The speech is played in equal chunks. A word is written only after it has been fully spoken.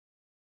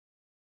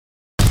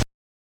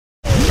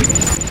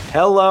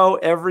Hello,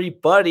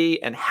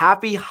 everybody, and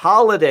happy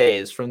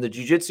holidays from the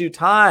Jiu-Jitsu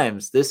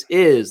Times. This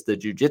is the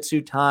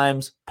Jiu-Jitsu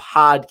Times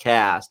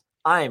podcast.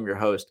 I am your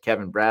host,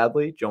 Kevin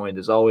Bradley, joined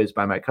as always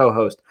by my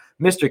co-host,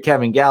 Mr.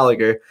 Kevin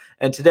Gallagher.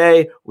 And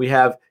today we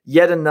have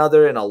yet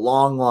another in a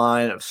long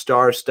line of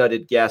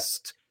star-studded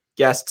guests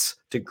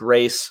to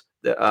grace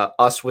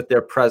us with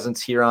their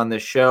presence here on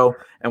this show.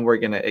 And we're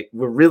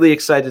really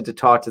excited to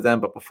talk to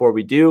them. But before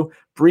we do,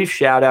 brief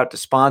shout out to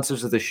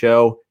sponsors of the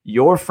show,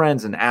 your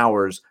friends and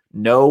ours.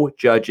 No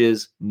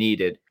Judges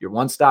Needed, your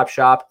one-stop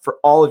shop for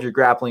all of your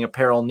grappling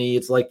apparel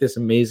needs, like this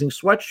amazing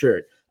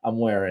sweatshirt I'm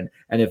wearing.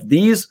 And if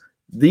these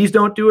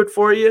don't do it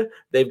for you,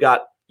 they've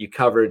got you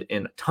covered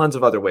in tons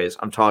of other ways.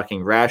 I'm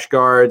talking rash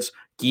guards,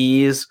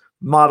 gis,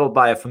 modeled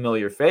by a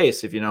familiar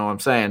face, if you know what I'm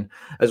saying,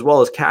 as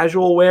well as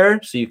casual wear,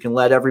 so you can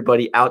let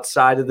everybody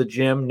outside of the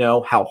gym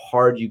know how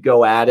hard you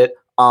go at it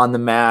on the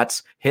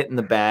mats, hitting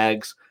the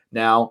bags.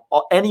 Now,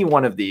 any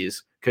one of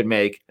these could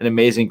make an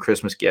amazing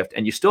Christmas gift,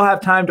 and you still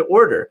have time to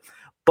order,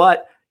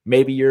 but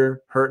maybe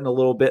you're hurting a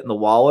little bit in the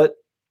wallet.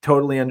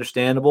 Totally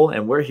understandable,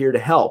 and we're here to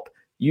help.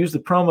 Use the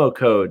promo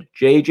code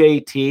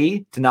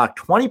JJT to knock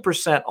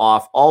 20%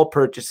 off all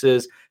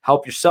purchases.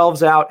 Help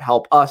yourselves out,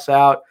 help us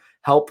out,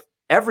 help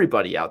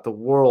everybody out, the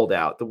world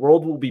out. The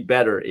world will be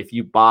better if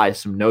you buy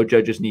some No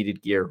Judges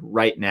Needed gear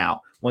right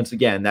now. Once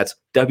again, that's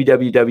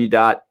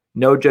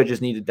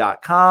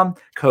www.nojudgesneeded.com,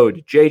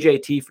 code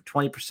JJT for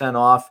 20%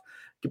 off.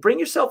 To bring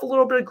yourself a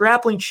little bit of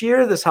grappling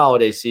cheer this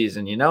holiday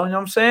season, you know what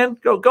I'm saying?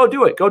 Go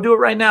do it. Go do it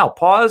right now.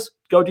 Pause,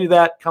 go do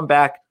that, come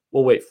back.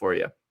 We'll wait for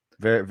you.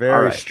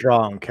 Very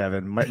strong,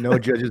 Kevin. No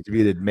Judges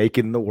Needed,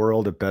 making the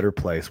world a better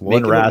place.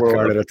 One rash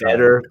guard at a time.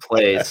 Better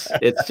place.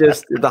 It's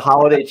just the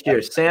holiday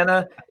cheer.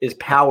 Santa is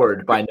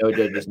powered by No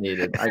Judges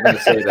Needed. I'm going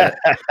to say that.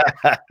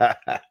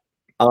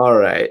 All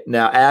right.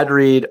 Now, ad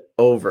read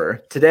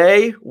over.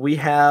 Today, we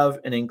have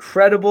an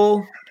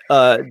incredible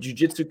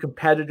jiu-jitsu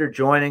competitor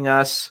joining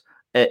us,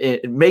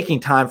 making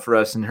time for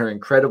us in her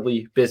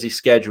incredibly busy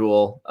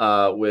schedule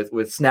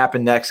with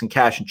snapping necks and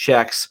cashing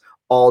checks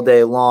all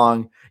day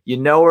long. You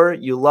know her,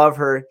 you love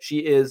her. She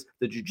is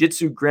the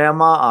Jiu-Jitsu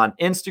Grandma on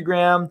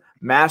Instagram,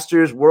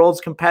 Masters Worlds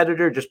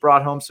competitor, just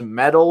brought home some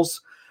medals.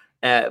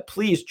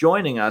 Please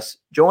join us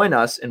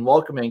in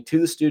welcoming to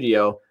the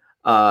studio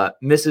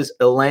Mrs.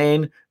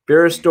 Elaine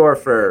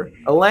Beresdorfer.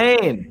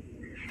 Elaine,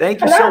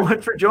 thank you so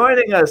much for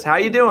joining us. How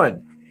you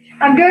doing?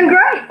 I'm doing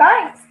great,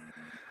 thanks.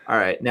 All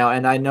right. Now,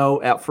 and I know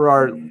for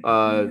our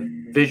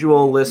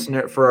visual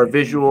listener, for our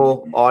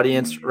visual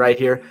audience right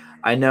here,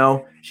 I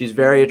know she's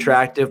very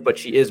attractive, but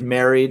she is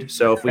married.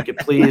 So if we could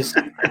please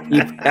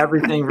keep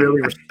everything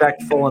really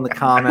respectful in the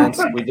comments.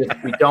 We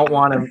don't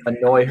want to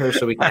annoy her,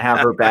 so we can have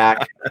her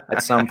back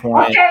at some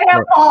point. Okay,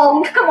 I'm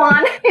old. Come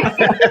on.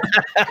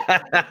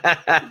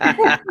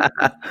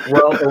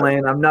 Well,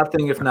 Elaine, I'm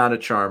nothing if not a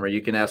charmer.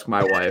 You can ask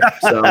my wife.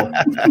 So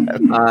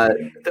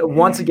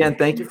once again,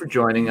 thank you for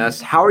joining us.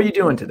 How are you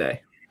doing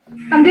today?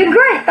 I'm doing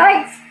great,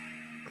 thanks.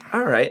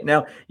 All right.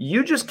 Now,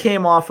 you just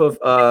came off of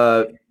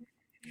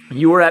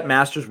you were at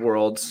Masters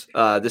Worlds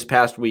this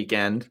past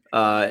weekend,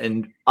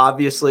 and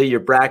obviously your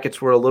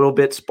brackets were a little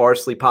bit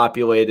sparsely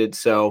populated.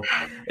 So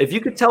if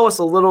you could tell us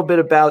a little bit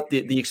about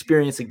the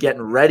experience of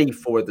getting ready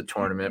for the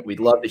tournament, we'd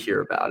love to hear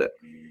about it.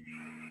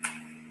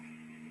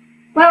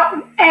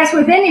 Well, as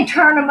with any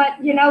tournament,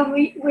 you know,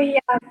 we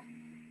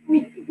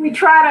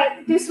try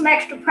to do some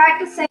extra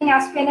practicing.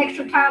 I spend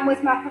extra time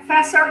with my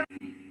professor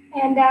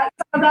and some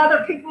of the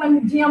other people in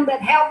the gym that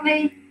help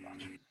me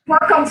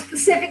work on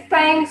specific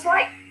things,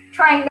 like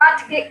trying not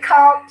to get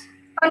caught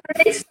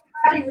underneath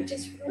somebody, which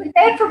is really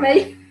bad for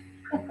me.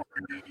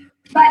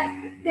 But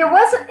there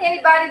wasn't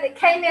anybody that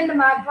came into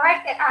my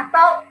bracket. I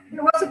thought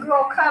there was a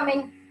girl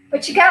coming,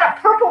 but she got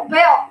a purple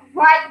belt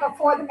right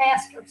before the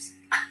Masters.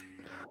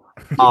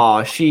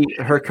 Oh,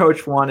 her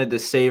coach wanted to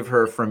save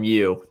her from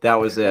you. That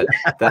was it.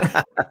 She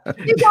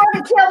wanted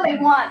to kill me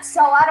once,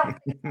 so I don't.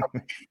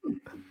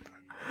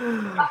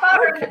 I fought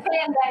her in the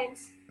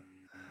Band-Aids.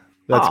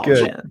 That's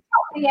good. Help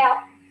me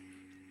out.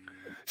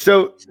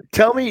 So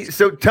tell me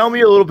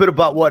a little bit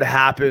about what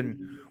happened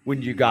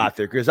when you got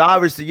there, because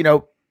obviously, you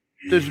know,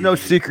 there's no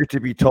secret to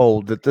be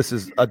told that this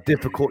is a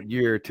difficult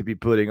year to be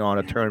putting on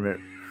a tournament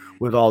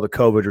with all the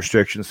COVID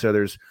restrictions. So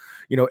there's,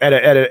 you know, at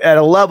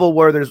a level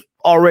where there's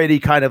already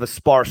kind of a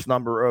sparse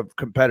number of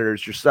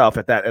competitors yourself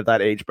at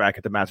that age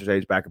bracket, the Masters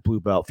age bracket, blue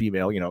belt,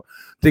 female, you know,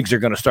 things are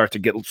going to start to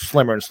get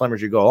slimmer and slimmer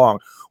as you go along.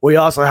 We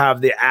also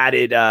have the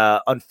added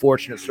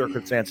unfortunate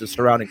circumstances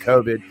surrounding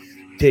COVID,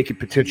 taking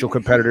potential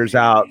competitors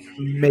out,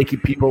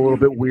 making people a little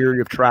bit weary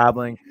of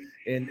traveling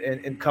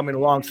and coming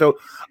along. So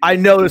I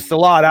noticed a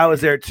lot. I was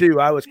there too.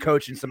 I was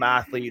coaching some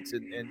athletes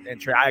and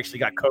I actually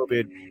got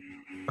COVID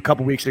a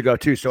couple weeks ago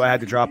too, so I had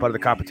to drop out of the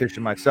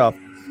competition myself.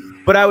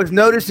 But I was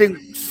noticing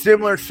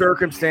similar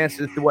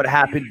circumstances to what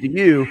happened to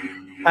you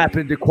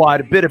happened to quite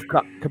a bit of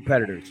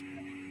competitors.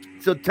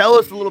 So tell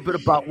us a little bit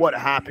about what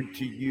happened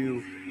to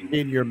you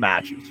in your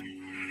matches.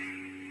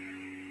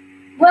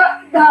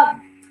 Well,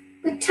 the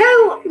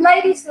two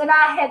ladies that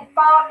I had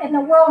fought in the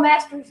World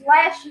Masters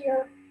last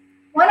year,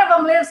 One of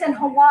them lives in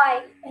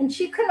Hawaii, and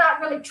she could not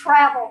really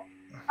travel,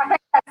 I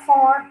think, that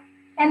far.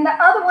 And the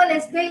other one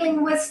is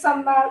dealing with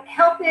some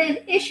health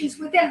issues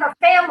within her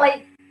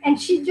family, and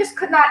she just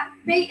could not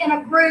be in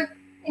a group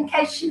in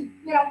case she,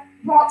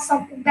 brought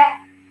something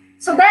back.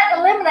 So that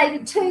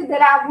eliminated two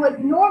that I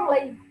would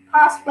normally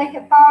possibly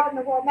have fought in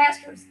the World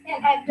Masters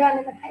and had done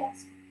in the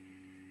past.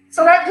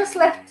 So that just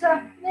left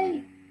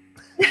me.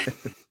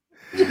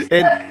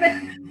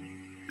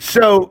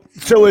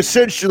 So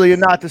essentially,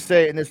 and not to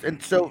say,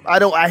 and so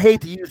I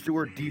hate to use the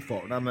word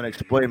default, and I'm going to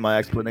explain my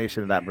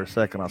explanation of that for a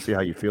second. I'll see how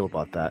you feel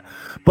about that.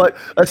 But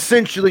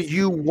essentially,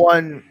 you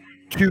won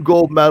 2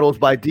 gold medals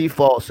by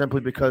default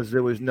simply because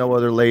there was no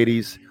other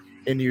ladies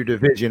in your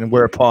division,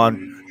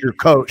 whereupon your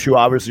coach, who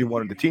obviously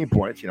wanted the team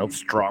points,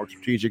 strong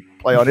strategic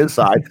play on his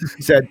side,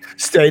 said,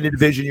 stay in the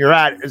division you're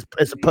at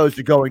as opposed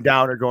to going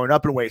down or going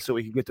up in weight so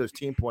we can get those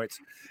team points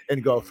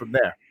and go from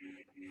there.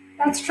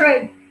 That's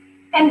true.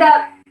 And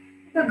the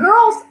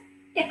girls,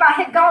 if I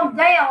had gone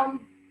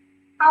down,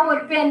 I would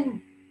have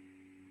been,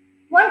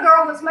 one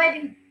girl was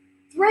maybe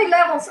 3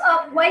 levels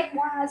up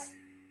weight-wise.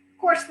 Of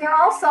course, they're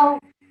also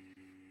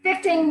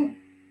 10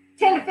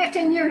 to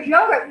 15 years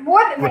younger,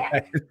 more than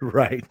that.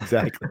 Right,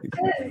 exactly.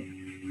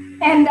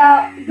 And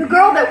the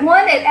girl that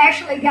won it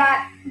actually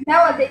got,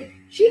 Melody,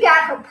 she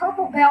got her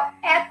purple belt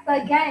at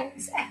the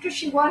games after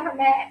she won her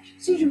match.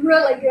 She's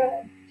really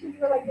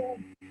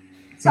good.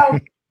 So that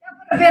would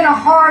have been a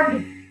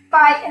hard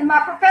fight, and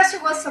my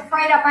professor was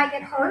afraid I might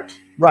get hurt.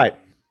 Right.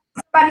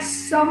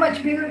 Somebody's so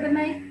much bigger than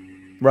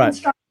me. Right.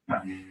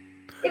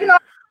 Even though I'm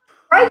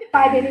afraid to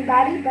fight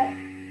anybody,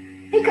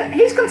 but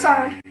he's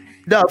concerned.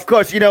 No, of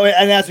course, and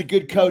as a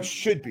good coach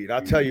should be. And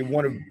I'll tell you,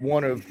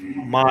 one of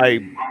my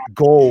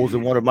goals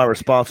and one of my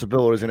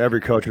responsibilities, and every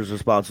coach's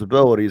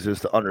responsibilities, is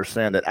to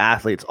understand that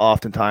athletes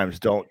oftentimes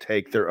don't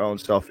take their own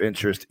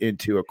self-interest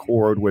into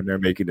accord when they're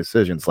making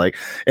decisions. Like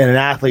in an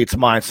athlete's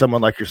mind,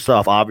 someone like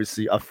yourself,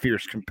 obviously a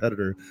fierce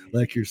competitor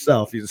like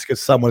yourself, just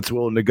because someone's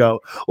willing to go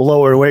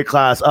lower in weight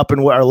class,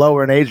 or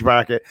lower in age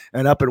bracket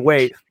and up in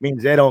weight,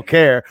 means they don't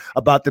care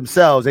about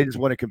themselves. They just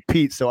want to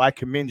compete. So I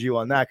commend you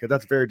on that, because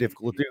that's very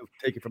difficult to do.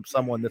 Take it from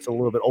someone that's a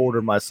little bit older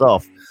than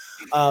myself.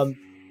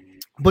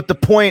 But the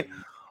point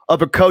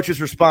of a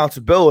coach's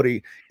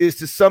responsibility is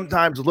to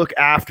sometimes look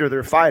after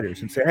their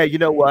fighters and say, hey, you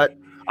know what?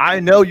 I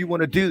know you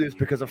want to do this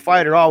because a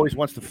fighter always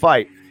wants to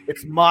fight.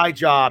 It's my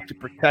job to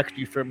protect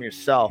you from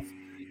yourself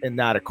in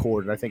that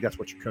accord. And I think that's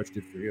what your coach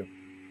did for you.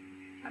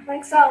 I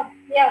think so.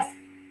 Yes.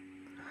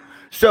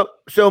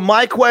 So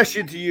my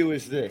question to you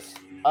is this.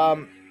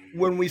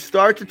 When we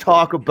start to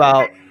talk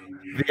about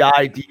the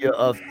idea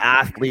of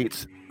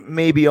athletes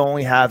maybe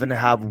only having to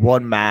have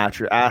one match,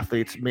 or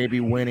athletes maybe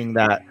winning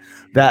that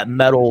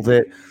medal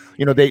that,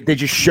 they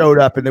just showed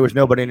up and there was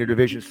nobody in their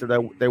division,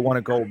 so they won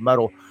a gold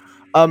medal.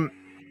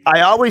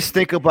 I always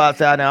think about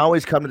that, and I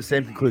always come to the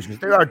same conclusions.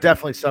 There are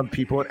definitely some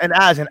people, and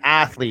as an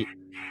athlete,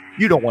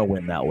 you don't want to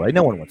win that way.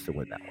 No one wants to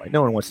win that way.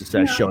 No one wants to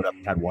say, I showed up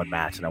and had one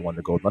match and I won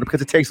the gold medal,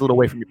 because it takes a little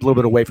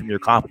bit away from your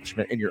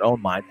accomplishment in your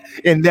own mind.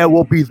 And there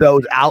will be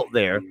those out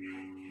there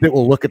that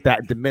will look at that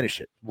and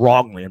diminish it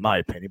wrongly, in my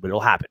opinion, but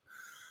it'll happen.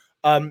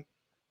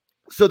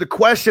 So the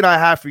question I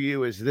have for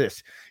you is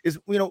this: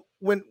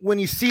 when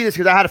you see this,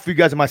 because I had a few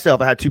guys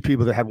myself, I had 2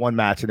 people that had one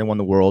match and they won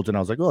the Worlds, and I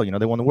was like, oh,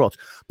 they won the Worlds.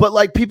 But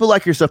like people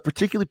like yourself,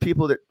 particularly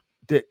people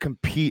that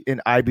compete in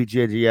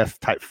IBJJF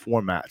type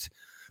formats,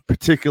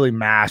 particularly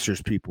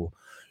Masters people,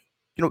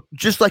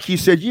 just like you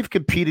said, you've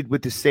competed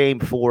with the same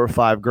 4 or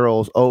 5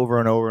 girls over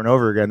and over and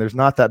over again. There's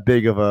not that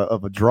big of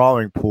a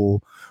drawing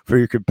pool for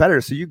your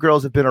competitors. So you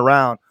girls have been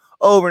around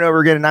over and over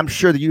again, and I'm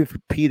sure that you have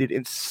competed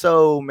in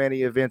so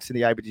many events in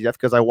the IBJJF,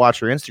 because I watch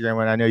your Instagram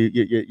and I know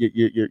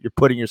you're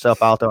putting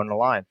yourself out there on the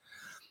line.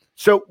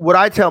 So what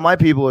I tell my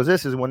people is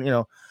this: is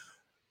when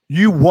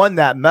you won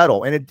that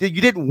medal, and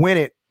you didn't win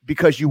it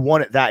because you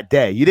won it that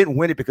day. You didn't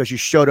win it because you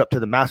showed up to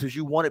the Masters.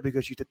 You won it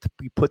because you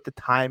put the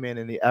time in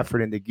and the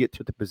effort in to get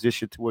to the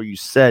position to where you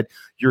said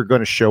you're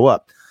going to show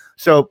up.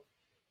 So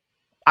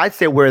I'd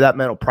say wear that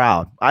medal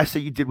proud. I say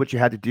you did what you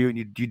had to do, and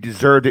you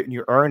deserved it, and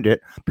you earned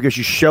it because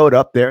you showed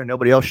up there and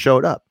nobody else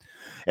showed up.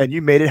 And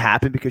you made it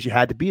happen because you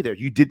had to be there.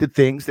 You did the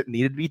things that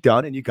needed to be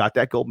done, and you got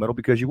that gold medal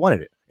because you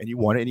wanted it, and you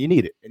won it, and you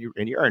need it, and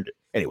you earned it.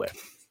 Anyway,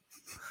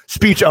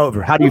 speech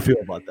over. How do you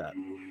feel about that?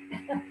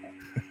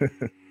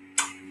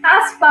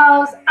 I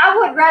suppose I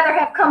would rather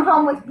have come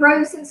home with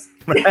bruises.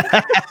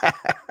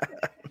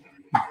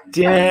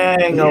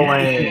 Dang,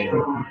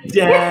 Elaine.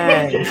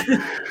 Dang.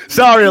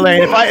 Sorry,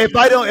 Elaine.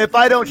 If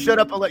I don't shut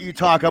up and let you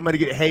talk, I'm gonna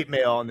get hate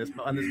mail on this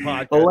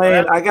podcast.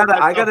 Elaine, I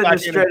gotta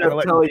just straight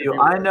up tell you,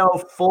 I know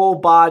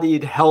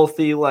full-bodied,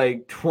 healthy,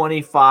 like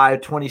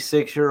 25,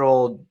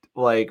 26-year-old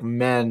like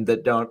men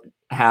that don't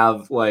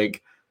have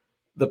like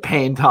the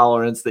pain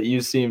tolerance that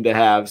you seem to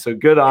have. So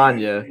good on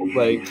you.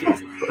 Like,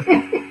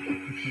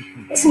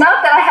 it's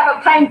not that I have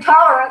a pain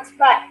tolerance,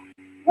 but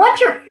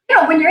once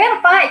when you're in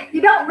a fight, you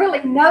don't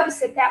really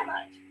notice it that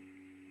much.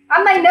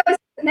 I may notice it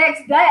the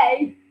next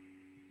day,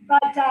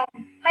 but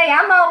hey,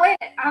 I'm all in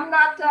it. I'm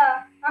not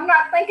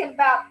thinking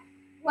about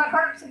what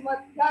hurts and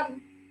what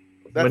doesn't.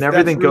 when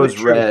everything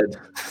goes red,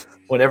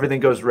 when everything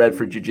goes red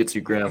for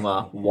Jiu-Jitsu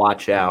Grandma,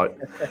 watch out.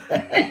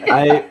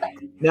 I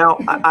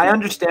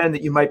understand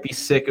that you might be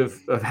sick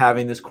of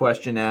having this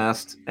question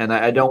asked, and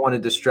I don't want to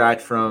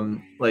distract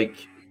from like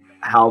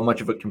how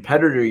much of a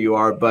competitor you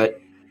are, but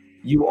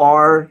you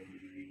are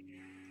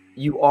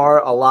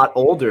a lot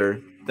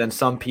older than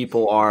some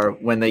people are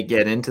when they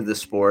get into the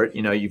sport.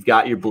 You know, you've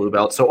got your blue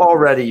belt, so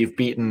already you've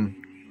beaten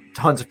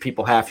tons of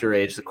people half your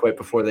age to quit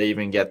before they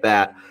even get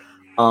that.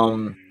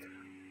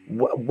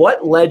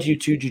 What led you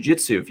to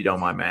jiu-jitsu, if you don't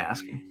mind me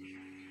asking?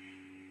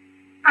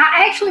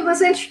 I actually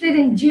was interested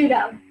in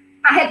judo.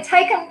 I had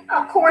taken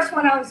a course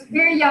when I was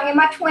very young, in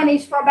my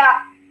 20s, for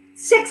about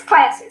 6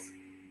 classes.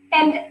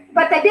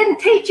 But they didn't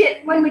teach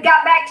it when we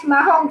got back to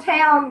my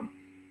hometown.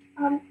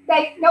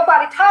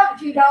 Nobody taught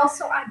judo,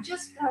 so I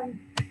just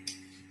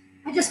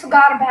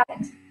forgot about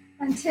it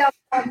until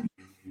I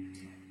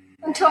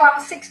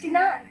was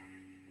 69.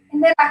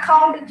 And then I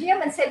called the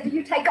gym and said, "Do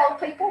you take old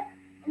people?"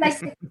 And they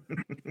said,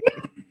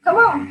 "Yeah, come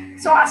on."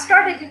 So I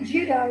started in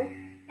judo,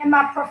 and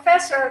my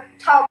professor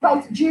taught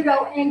both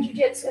judo and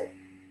jiu-jitsu.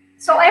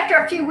 So after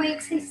a few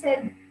weeks, he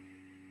said,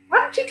 "Why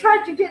don't you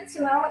try jiu-jitsu?"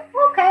 And I went,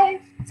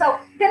 "Okay." So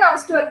then I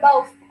was doing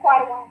both for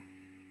quite a while.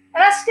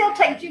 And I still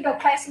take judo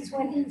classes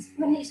when he's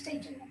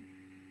teaching them.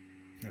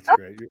 That's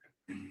great.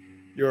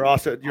 You're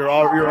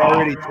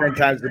already 10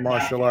 times the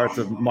martial artist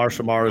of most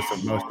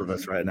of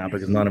us right now,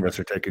 because none of us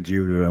are taking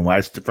judo. And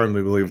I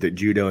firmly believe that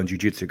judo and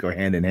jiu-jitsu go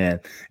hand in hand.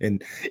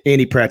 And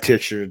any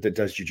practitioner that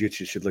does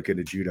jiu-jitsu should look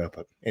into judo.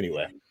 But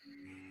anyway,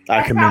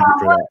 I commend you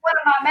for that. One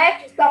of my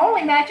matches, the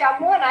only match I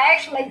won, I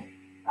actually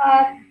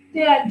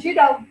did a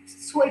judo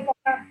sweep on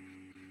her.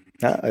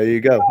 There you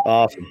go.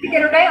 Awesome. To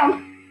get her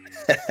down.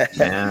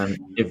 Man,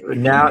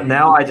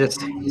 now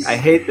I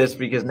hate this,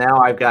 because now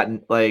I've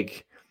gotten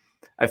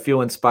I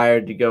feel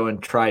inspired to go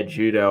and try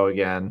judo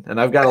again.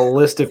 And I've got a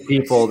list of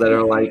people that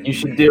are like, "You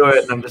should do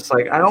it." And I'm just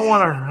like, I don't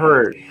want to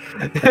hurt.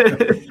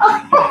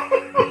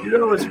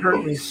 Judo has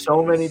hurt me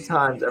so many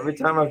times. Every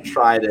time I've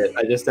tried it,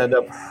 I just end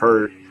up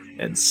hurt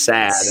and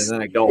sad, and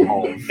then I go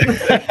home.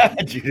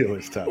 Judo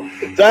is tough.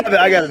 So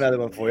I got another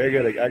one for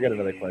you. I got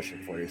another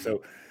question for you.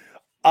 So,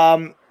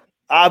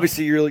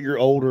 obviously you're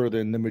older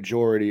than the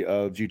majority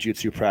of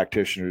jiu-jitsu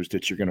practitioners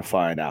that you're going to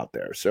find out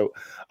there. So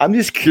I'm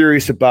just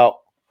curious about,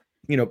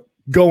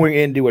 going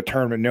into a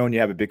tournament, knowing you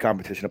have a big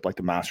competition up like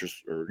the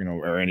Masters or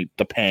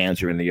the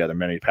Pans or any other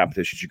many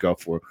competitions you go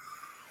for.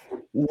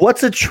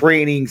 What's a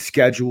training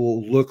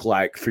schedule look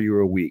like for you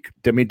a week?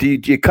 I mean, do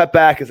you cut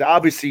back? Because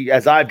obviously,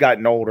 as I've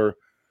gotten older,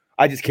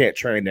 I just can't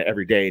train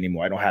every day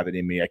anymore. I don't have it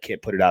in me. I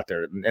can't put it out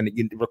there. And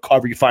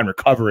you find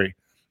recovery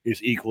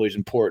is equally as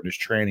important as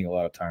training a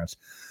lot of times.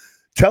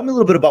 Tell me a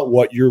little bit about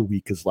what your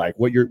week is like,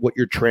 what your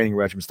training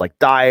regimen is like,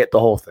 diet, the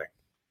whole thing.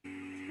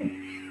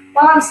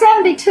 Well, I'm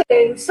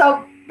 72,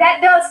 so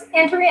that does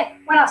enter in.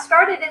 When I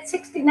started at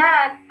 69,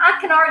 I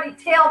can already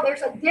tell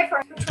there's a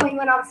difference between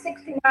when I was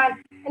 69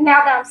 and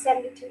now that I'm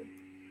 72.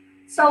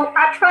 So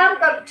I try to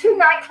go to 2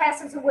 night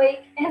classes a week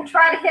and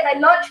try to hit a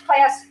lunch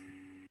class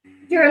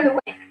during the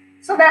week.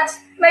 So that's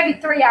maybe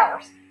 3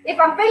 hours. If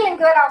I'm feeling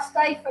good, I'll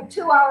stay for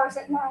 2 hours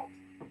at night.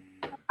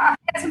 I've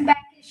had some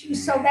back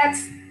issues, so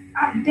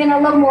I've been a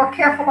little more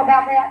careful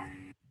about that.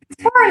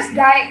 As far as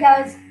diet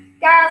goes,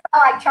 guys,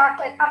 I like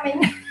chocolate. I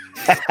mean,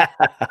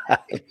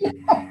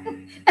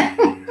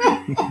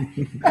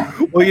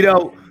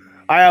 well,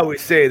 I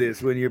always say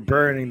this: when you're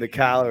burning the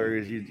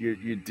calories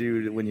you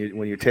do when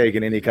you're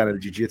taking any kind of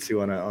jiu-jitsu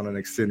on an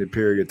extended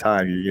period of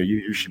time,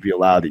 you should be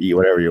allowed to eat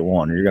whatever you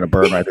want, or you're going to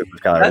burn right through the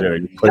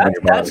calories.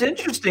 That's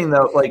interesting,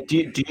 though. Like, do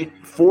you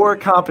for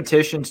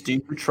competitions, do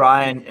you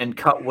try and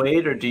cut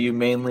weight, or do you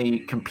mainly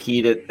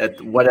compete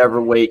at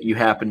whatever weight you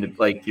happen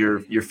to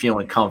you're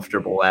feeling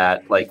comfortable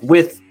at, like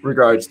with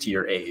regards to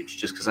your age?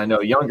 Just because I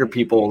know younger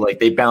people,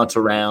 they bounce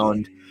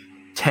around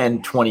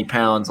 10, 20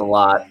 pounds a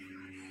lot.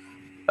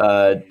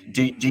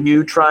 Do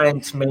you try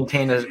and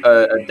maintain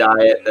a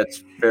diet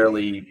that's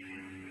fairly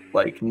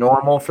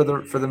normal for the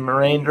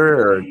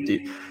remainder, or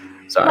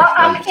sorry? Well,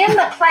 I'm in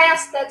the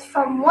class that's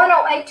from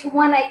 108 to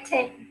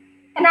 118,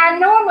 and I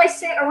normally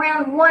sit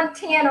around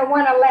 110 or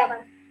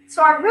 111,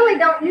 so I really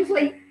don't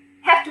usually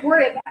have to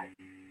worry about it.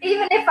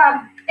 Even if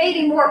I'm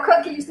eating more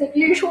cookies than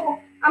usual,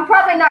 I'm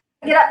probably not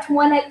going to get up to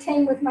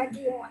 118 with my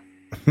gi on.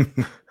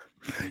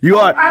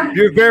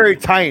 You're very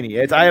tiny.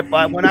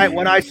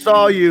 When I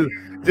saw you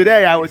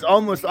today, I was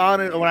almost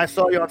on it. When I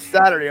saw you on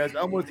Saturday, I was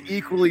almost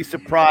equally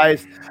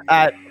surprised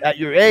at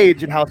your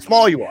age and how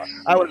small you are.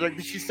 I was like,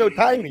 she's so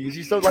tiny.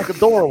 She's so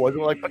adorable. I was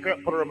like, put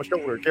her on my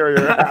shoulder, carry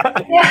her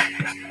out. Yeah,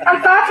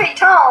 I'm 5 feet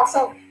tall,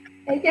 so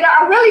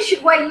I really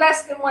should weigh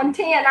less than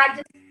 110.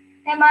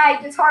 At my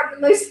age, it's hard to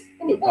lose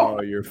anymore.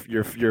 Oh, you're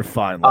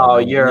fine. Oh,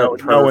 you're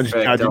no one's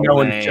judging. No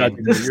one's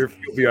judging you.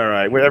 You'll be all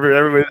right.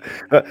 Everybody.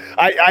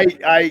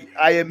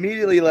 I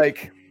immediately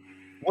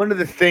one of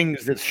the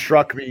things that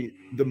struck me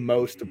the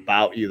most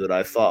about you that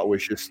I thought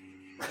was just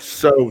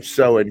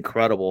so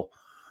incredible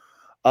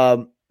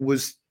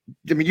was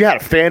I mean, you had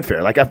a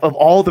fanfare. Like of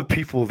all the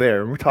people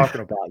there, we're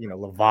talking about,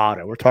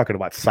 Lovato, we're talking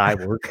about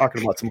Cyborg, we're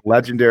talking about some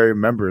legendary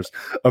members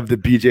of the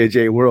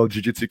BJJ World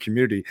Jiu-Jitsu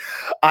community.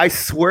 I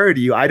swear to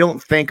you, I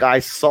don't think I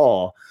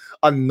saw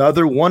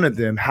another one of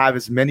them have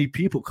as many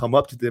people come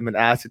up to them and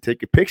ask to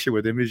take a picture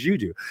with them as you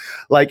do.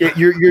 Like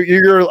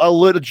you're a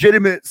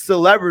legitimate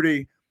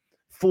celebrity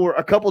for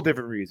a couple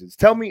different reasons.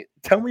 Tell me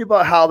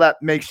about how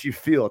that makes you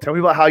feel. Tell me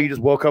about how you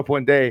just woke up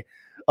one day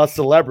a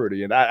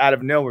celebrity and out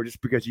of nowhere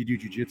just because you do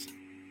jiu-jitsu.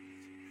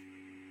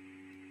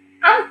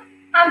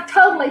 I'm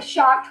totally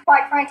shocked,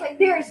 quite frankly.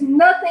 There is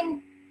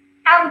nothing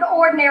out of the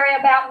ordinary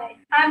about me.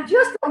 I'm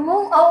just a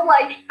little old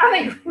lady. I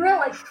mean,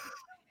 really,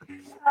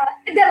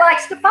 that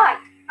likes to fight.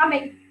 I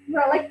mean,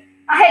 really.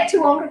 I had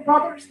two older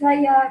brothers.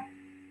 They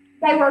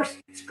were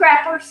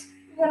scrappers,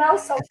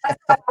 so that's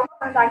what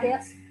I learned, I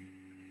guess.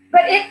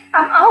 But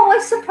I'm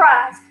always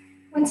surprised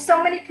when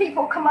so many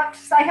people come up to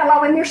say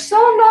hello, and they're so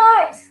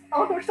nice.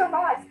 Oh, they're so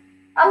nice.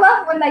 I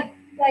love when they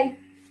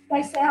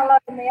say hello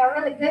to me. I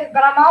really do.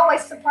 But I'm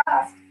always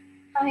surprised.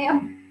 I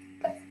am.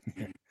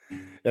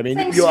 I mean,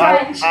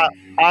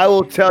 I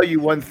will tell you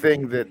one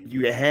thing, that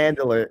you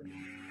handle it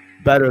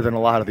better than a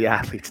lot of the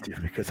athletes do,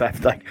 because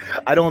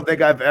I don't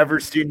think I've ever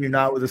seen you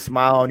not with a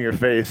smile on your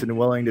face and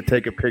willing to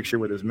take a picture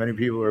with as many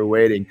people who are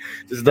waiting,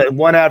 just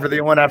one after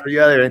the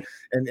other,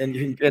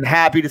 and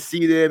happy to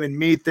see them and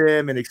meet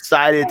them and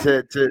excited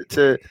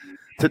to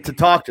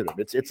talk to them.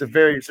 It's a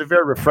very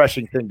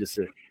refreshing thing to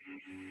see.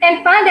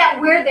 And find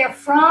out where they're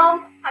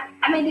from.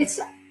 I mean,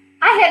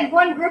 I had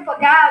one group of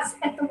guys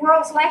at the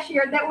Worlds last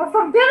year that were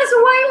from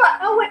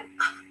Venezuela.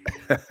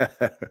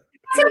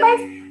 That's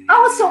amazing. I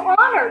was so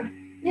honored,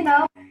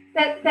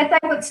 that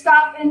they would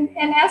stop and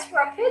ask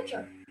for a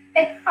picture.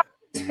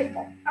 These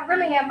people, I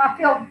really am. I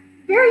feel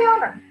very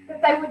honored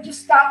that they would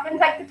just stop and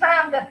take the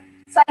time to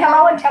say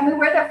hello and tell me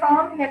where they're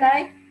from,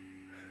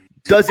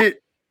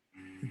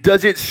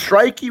 Does it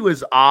strike you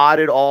as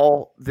odd at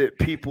all that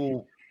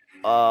people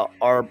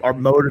are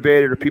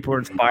motivated or people are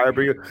inspired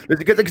by you?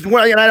 Because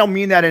and I don't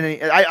mean that in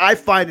any. I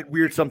find it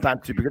weird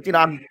sometimes too, because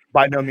I'm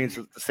by no means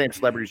the same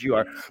celebrity as you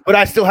are, but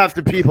I still have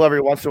the people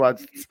every once in a while,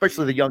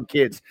 especially the young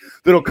kids,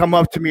 that'll come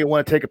up to me and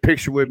want to take a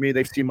picture with me.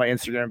 They've seen my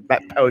Instagram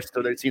post,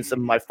 or they've seen some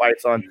of my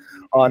fights on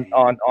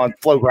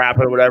Flow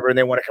Rapid or whatever, and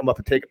they want to come up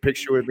and take a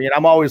picture with me. And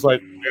I'm always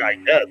like, yeah, I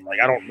guess.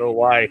 Like, I don't know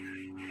why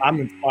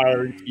I'm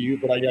inspiring to you,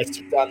 but I guess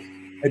sit down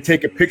and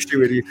take a picture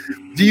with you.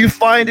 Do you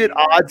find it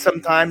odd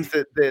sometimes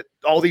that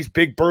all these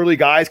big burly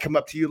guys come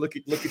up to you, look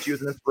at you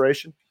as an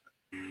inspiration?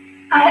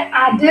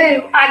 I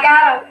do. I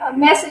got a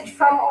message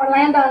from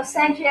Orlando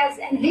Sanchez,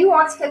 and he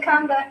wants to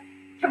come to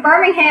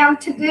Birmingham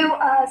to do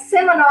a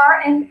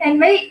seminar and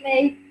meet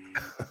me.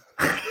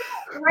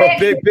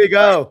 Big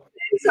O.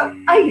 He's a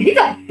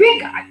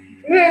big guy.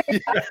 Yeah.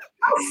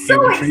 I'm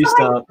so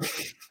excited.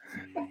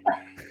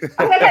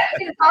 I'm going to have to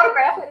get his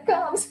autograph when it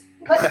comes.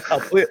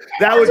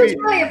 That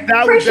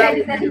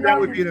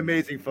would be an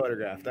amazing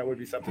photograph. That would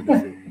be something to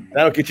see.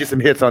 That'll get you some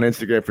hits on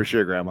Instagram for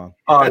sure, Grandma.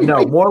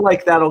 No, more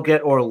like that'll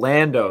get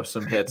Orlando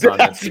some hits on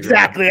Instagram.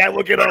 Exactly. I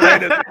will get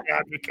Orlando.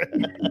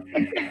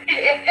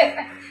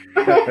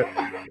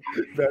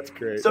 That's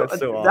great. So that's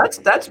so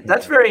awesome.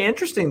 That's very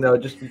interesting though,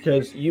 just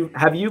because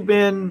have you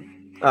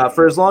been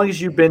for as long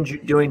as you've been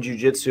doing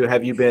jiu-jitsu,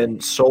 have you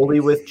been solely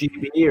with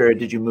GB, or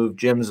did you move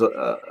gyms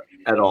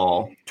at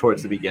all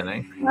towards the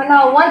beginning?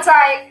 No.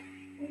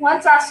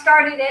 Once I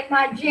started at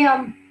my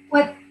gym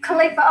with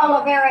Khalifa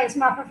Oliveira as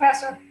my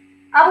professor,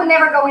 I would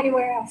never go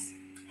anywhere else.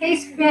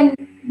 He's been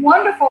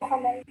wonderful for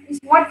me. He's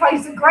wonderful.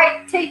 He's a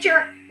great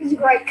teacher. He's a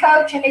great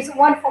coach, and he's a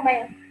wonderful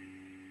man.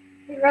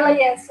 He really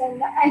is.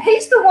 And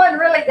he's the one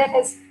really that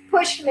has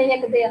pushed me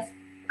into this,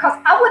 because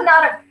I would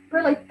not have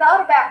really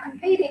thought about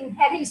competing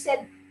had he said,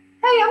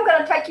 hey, I'm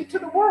going to take you to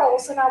the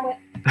Worlds. And I went,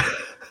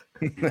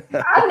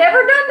 I've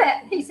never done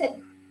that. He said,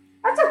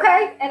 that's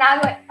okay. And I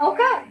went,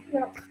 okay.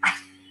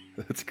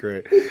 That's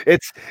great.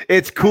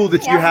 It's cool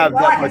that you have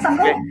that much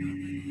faith.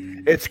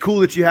 It's cool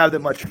that you have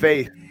that much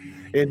faith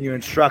in your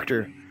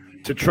instructor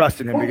to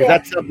trust in him, because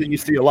that's something you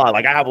see a lot.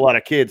 Like, I have a lot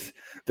of kids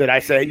that I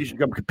say, you should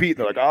come compete. And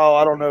they're like, oh,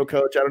 I don't know,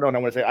 coach. I don't know. And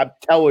I'm going to say, I'm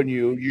telling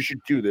you, you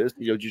should do this,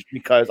 just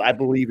because I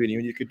believe in you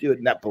and you could do it.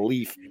 And that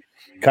belief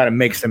kind of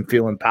makes them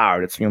feel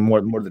empowered. It's more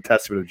the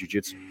testament of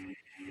jiu-jitsu.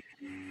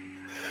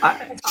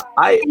 I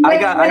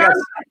got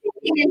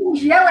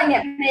he's yelling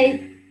at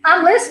me.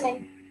 I'm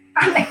listening.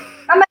 I'm going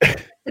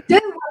to do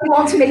what he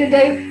wants me to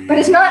do, but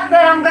it's not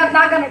that I'm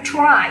not going to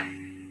try.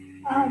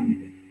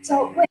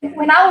 So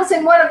when I was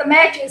in one of the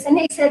matches and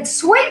he said,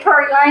 sweep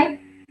her, Elaine,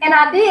 and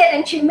I did,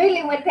 and she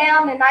immediately went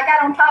down and I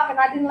got on top and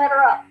I didn't let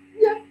her up.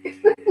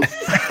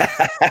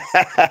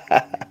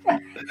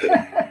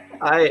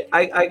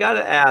 I got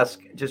to ask,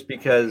 just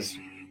because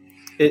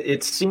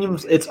it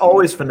seems it's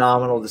always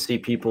phenomenal to see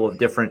people of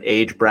different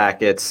age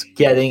brackets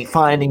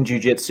finding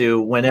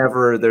jiu-jitsu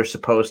whenever they're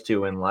supposed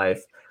to in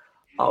life.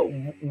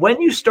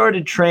 When you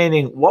started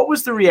training, what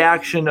was the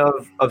reaction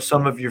of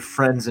some of your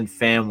friends and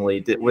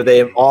family? Were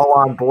they all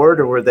on board,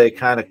 or were they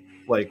kind of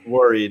like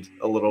worried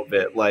a little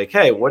bit? Like,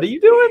 hey, what are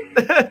you doing?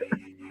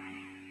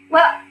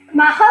 Well,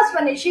 my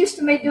husband is used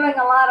to me doing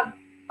a lot of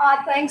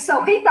odd things,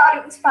 so he thought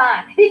it was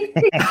fine. He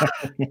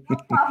no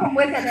problem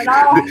with it at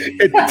all.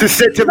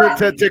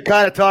 To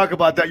kind of talk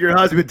about that, your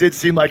husband did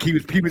seem like he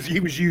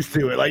was used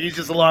to it. Like he's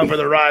just along for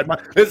the ride.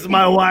 This is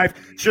my wife.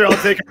 Sure, I'll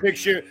take a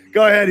picture.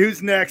 Go ahead.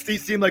 Who's next? He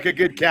seemed like a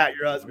good cat.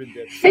 Your husband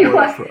did. He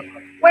was.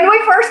 When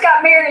we first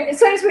got married, as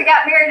soon as we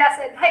got married, I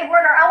said, "Hey,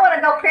 Werner, I want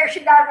to go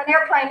parachute out of an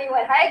airplane." He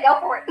went, "Hey, go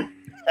for it."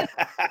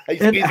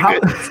 He's a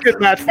good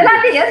match for And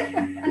you.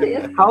 I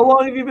did. How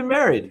long have you been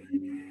married?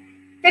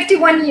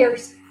 51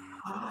 years.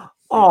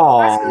 Oh,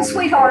 That's some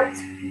sweethearts.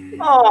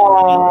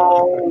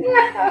 oh.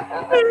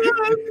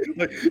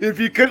 If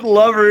you couldn't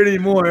love her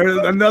anymore,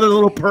 another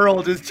little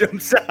pearl just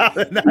jumps out,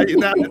 and now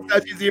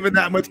she's even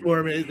that much more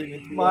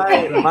amazing.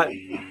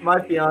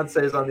 My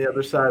fiance is on the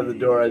other side of the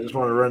door. I just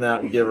want to run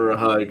out and give her a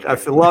hug. I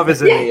feel love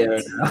is in the air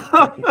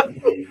now.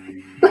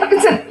 Love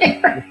is in the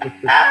air.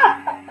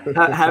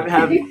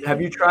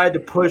 Have you tried to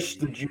push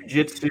the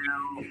jiu-jitsu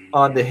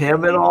onto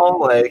him at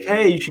all? Like,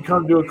 hey, you should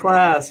come to a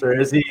class, or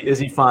is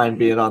he fine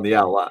being on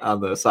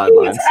the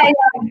sidelines?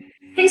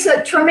 He's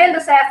a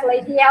tremendous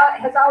athlete. He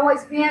has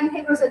always been.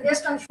 He was a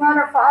distance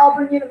runner for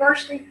Auburn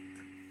University,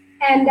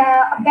 and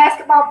a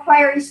basketball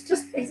player. He's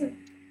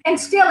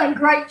still in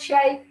great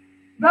shape,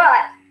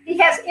 but he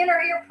has inner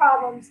ear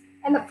problems.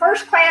 And the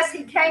first class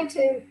he came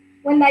to,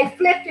 when they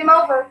flipped him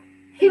over,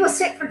 he was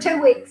sick for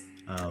 2 weeks.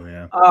 Oh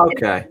yeah.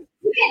 Okay.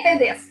 You can't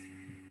do this.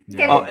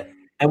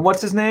 And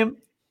what's his name?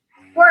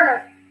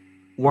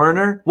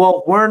 Werner.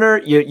 Well, Werner,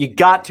 you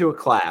got to a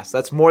class.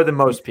 That's more than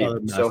most people.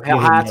 So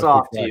hats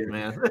off to you,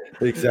 man.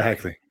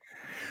 Exactly.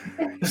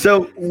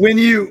 So when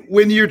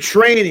you're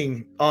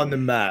training on the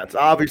mats,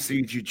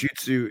 obviously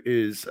jiu-jitsu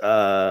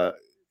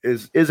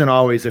isn't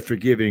always a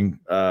forgiving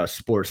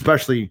sport,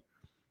 especially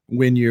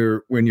when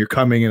you're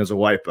coming in as a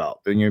white belt.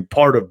 And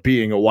part of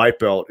being a white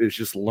belt is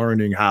just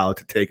learning how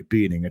to take a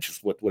beating. It's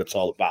just what it's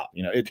all about.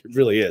 It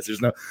really is.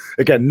 There's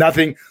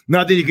nothing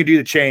you can do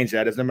to change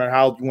that. It's no matter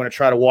how you want to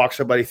try to walk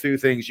somebody through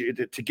things,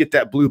 to get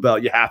that blue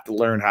belt, you have to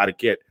learn how to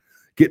get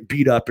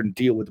beat up and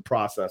deal with the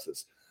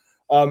processes.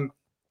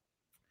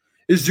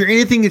 Is there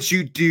anything that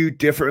you do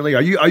differently?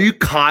 Are you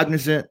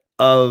cognizant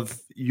of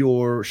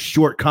your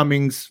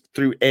shortcomings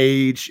through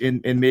age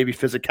and maybe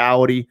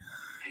physicality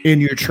in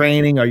your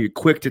training? Are you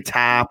quick to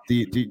tap? Do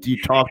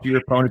you talk to your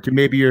opponent? Do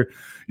maybe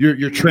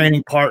your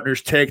training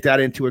partners take that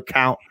into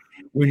account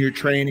when you're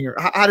training? Or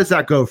how does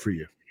that go for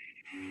you?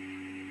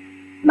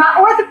 My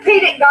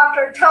orthopedic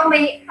doctor told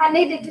me I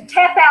needed to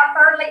tap out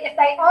early if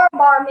they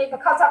armbar me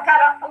because I've got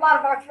a lot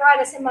of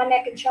arthritis in my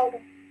neck and shoulder.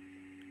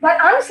 But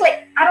honestly,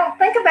 I don't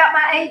think about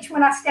my age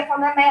when I step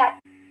on that mat.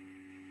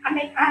 I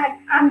mean,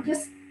 I'm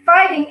just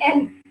fighting,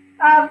 and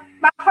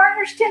my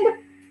partners tend to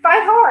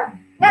fight hard.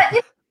 Now,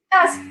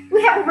 guys,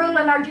 we have a rule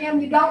in our gym: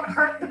 you don't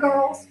hurt the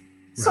girls.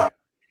 So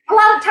a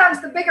lot of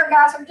times the bigger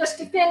guys are just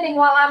defending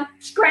while I'm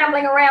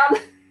scrambling around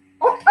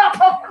on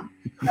top of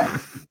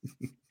them.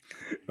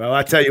 Well,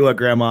 I tell you what,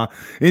 Grandma,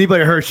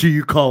 anybody hurts you,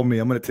 you call me.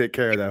 I'm going to take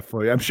care of that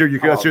for you. I'm sure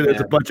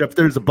there's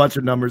a bunch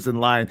of numbers in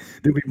line.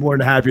 They'd be more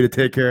than happy to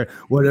take care of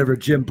whatever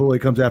gym bully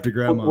comes after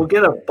Grandma. We'll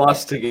get a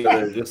bus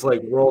together, just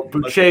like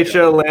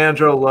Buchecha,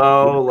 Landro,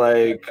 Lowe,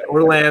 like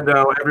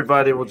Orlando.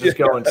 Everybody will just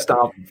go and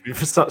stomp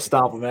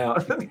them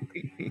out.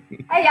 Hey,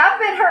 I've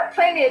been hurt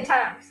plenty of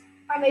times.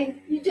 I mean,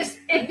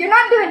 if you're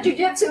not doing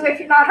jiu-jitsu, if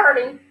you're not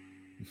hurting.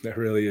 That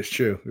really is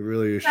true. It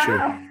really is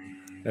true.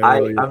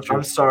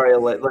 I'm sorry.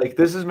 Like,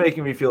 this is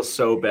making me feel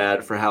so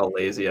bad for how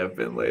lazy I've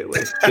been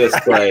lately.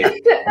 Just like,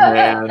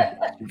 man,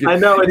 I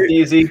know it's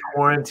easy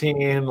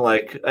quarantine,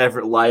 like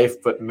every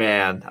life, but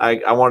man, I'm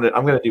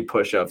gonna do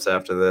push-ups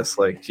after this.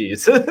 Like,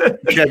 geez.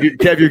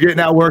 Kev, you're getting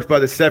outworked by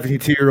the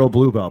 72-year-old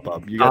blue belt,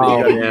 Bob. You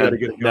gotta get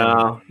it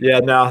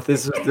going. No.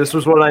 This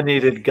was what I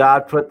needed.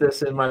 God put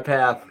this in my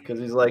path because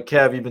He's like,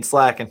 Kev, you've been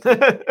slacking.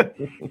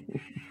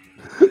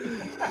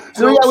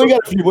 So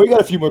we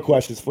got a few more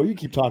questions for you.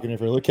 Keep talking here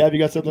for a little. Kev, you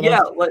got something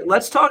else? Yeah,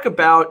 let's talk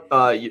about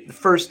the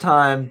first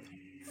time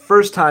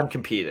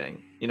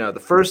competing. The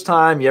first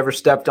time you ever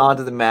stepped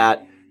onto the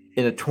mat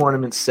in a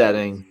tournament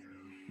setting.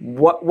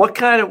 What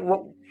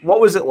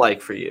was it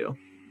like for you?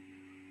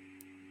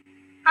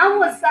 I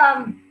was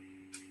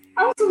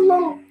a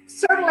little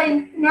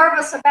certainly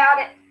nervous about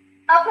it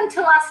up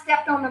until I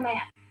stepped on the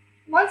mat.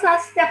 Once I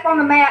step on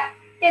the mat,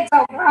 it's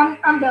over.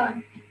 I'm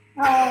done.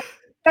 I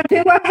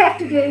do what I have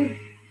to do,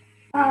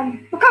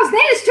 because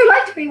then it's too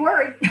late to be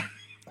worried.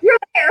 You're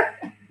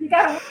there. You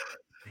got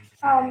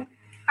to.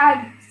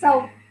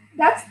 So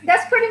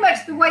that's pretty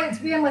much the way it's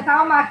been with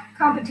all my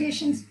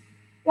competitions.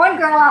 One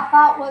girl I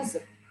fought was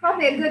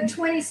probably a good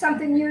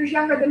 20-something years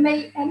younger than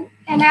me, and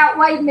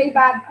outweighed me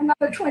by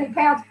another 20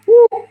 pounds.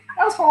 Woo,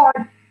 that was hard.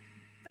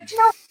 But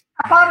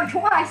I fought her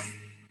twice.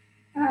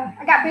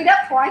 I got beat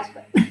up twice,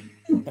 but.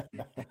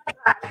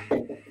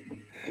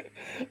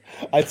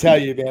 I tell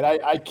you, man,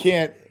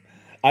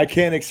 I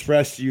can't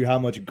express to you how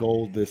much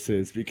gold this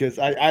is, because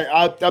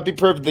I'll be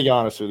perfectly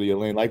honest with you,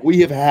 Elaine. Like, we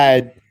have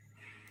had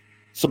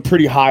some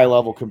pretty high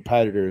level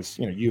competitors,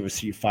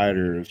 UFC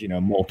fighters,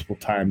 multiple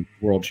time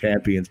world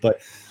champions,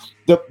 but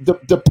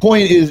the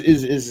point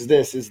is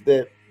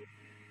that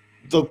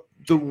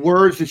the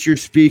words that you're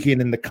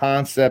speaking and the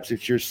concepts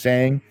that you're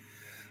saying,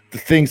 the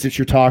things that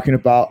you're talking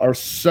about are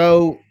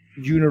so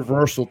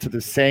universal to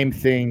the same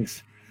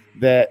things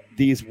that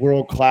these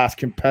world-class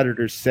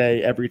competitors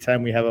say every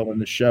time we have them on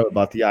the show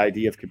about the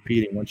idea of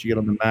competing. Once you get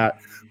on the mat,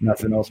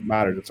 nothing else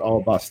matters. It's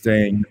all about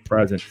staying in the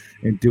present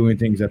and doing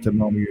things at the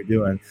moment you're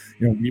doing.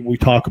 You know, we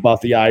talk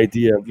about the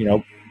idea of, you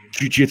know,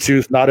 jiu-jitsu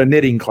is not a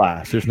knitting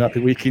class. There's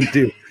nothing we can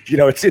do. You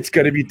know, it's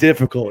going to be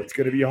difficult. It's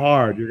going to be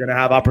hard. You're going to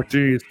have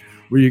opportunities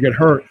where you get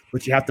hurt,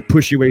 but you have to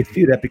push your way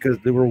through that because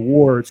the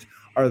rewards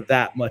are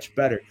that much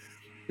better.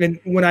 And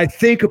when I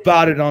think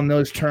about it on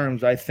those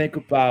terms, I think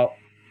about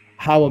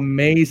how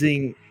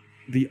amazing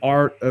the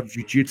art of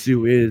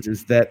jiu-jitsu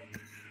is that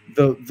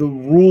the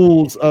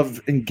rules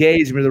of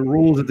engagement, the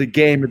rules of the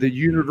game, or the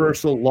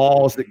universal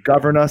laws that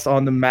govern us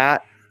on the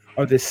mat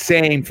are the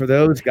same for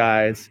those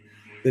guys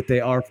that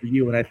they are for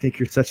you. And I think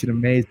you're such an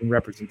amazing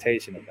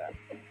representation of that.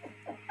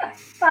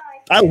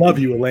 I love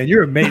you, Elaine.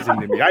 You're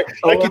amazing to me. I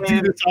could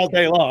do this all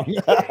day long.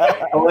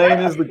 Elaine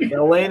is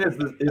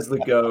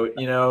the GOAT.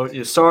 You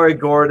know, sorry,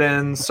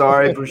 Gordon.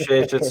 Sorry,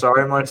 Buchecha.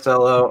 Sorry,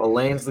 Marcelo.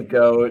 Elaine's the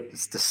GOAT.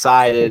 It's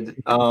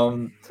decided.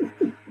 I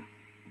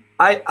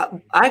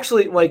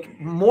actually like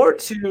more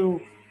to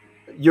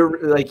your,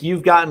 like,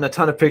 you've gotten a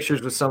ton of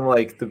pictures with some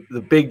like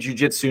the big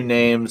jiu-jitsu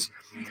names.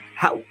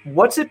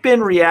 What's it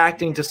been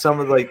reacting to some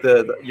of like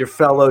your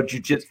fellow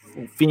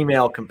jiu-jitsu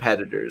female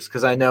competitors?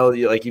 Because I know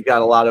you've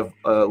got a lot of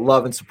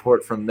love and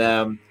support from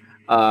them.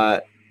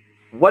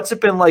 What's it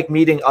been like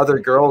meeting other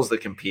girls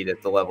that compete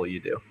at the level you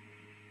do?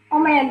 Oh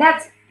man,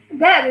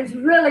 that is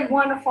really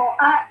wonderful.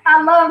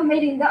 I love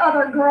meeting the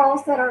other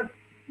girls that are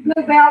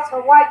blue belts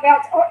or white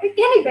belts or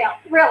any belt,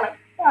 really.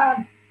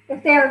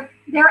 If they're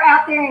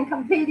out there and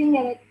competing,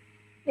 and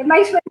it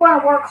makes me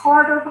want to work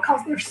harder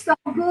because they're so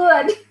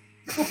good.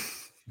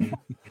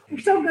 They're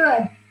so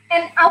good.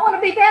 And I want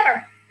to be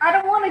better. I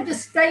don't want to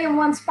just stay in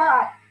one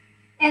spot.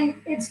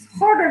 And it's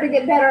harder to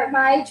get better at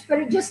my age, but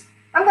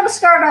I'm going to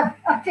start a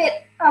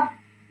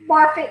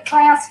bar fit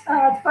class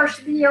the first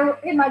of the year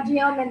in my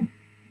gym and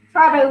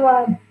try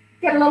to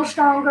get a little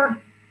stronger.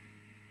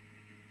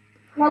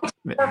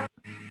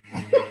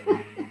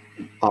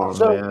 Oh,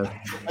 so, man.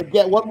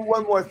 Again,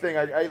 one more thing.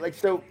 I like,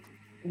 so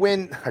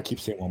when I keep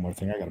saying one more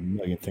thing, I got a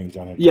million things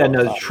on it. Yeah,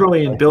 no,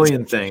 trillion,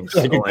 billion things.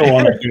 I can go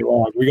on too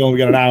long. We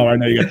got an hour. I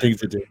know you got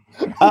things to do.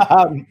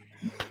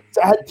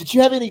 So did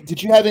you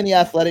have any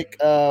athletic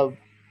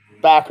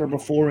background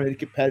before, any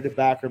competitive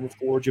background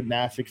before,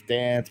 gymnastics,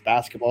 dance,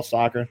 basketball,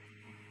 soccer?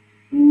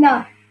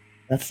 No.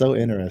 That's so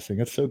interesting.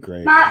 That's so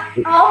great.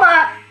 All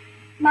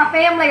my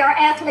family are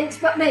athletes,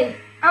 but me.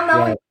 I'm the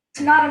only one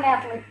that's not an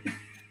athlete.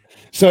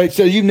 So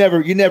you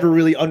never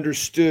really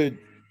understood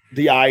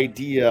the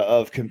idea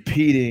of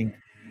competing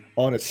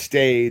on a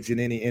stage in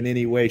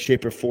any way,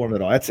 shape, or form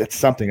at all. That's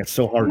something that's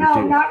so hard to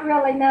do. No, not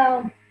really.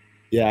 No.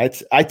 Yeah,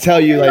 I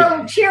tell you,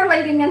 like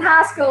cheerleading in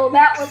high school.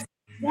 That was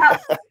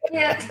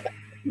it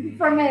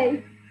for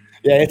me.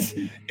 Yeah,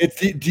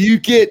 it's. Do you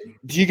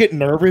get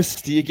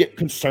nervous? Do you get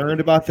concerned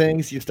about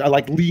things? You start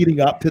like leading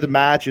up to the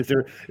match. Is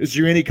there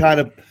any kind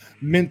of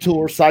mental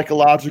or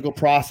psychological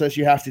process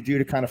you have to do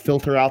to kind of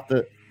filter out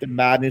the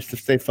madness to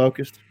stay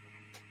focused?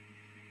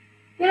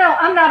 You know,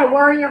 I'm not a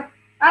worrier.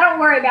 I don't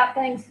worry about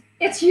things.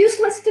 It's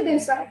useless to do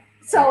so.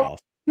 So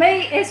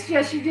me, it's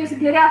just you just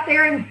get out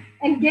there and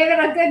give it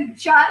a good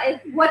shot.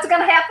 What's going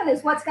to happen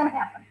is what's going to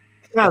happen.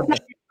 No,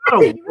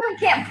 you really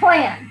can't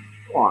plan.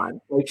 Come on,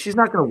 like she's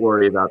not going to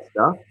worry about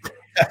stuff.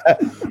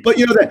 But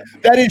you know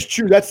that is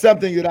true. That's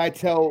something that I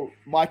tell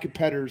my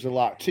competitors a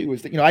lot too.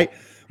 Is that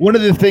one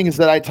of the things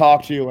that I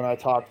talk to when I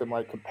talk to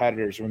my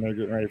competitors when they're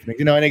getting ready for things.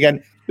 And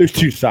again, there's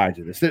two sides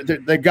of this.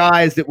 The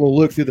guys that will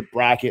look through the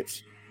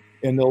brackets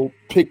and they'll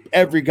pick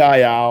every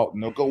guy out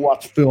and they'll go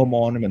watch film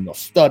on him and they'll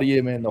study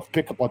him and they'll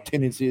pick up on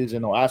tendencies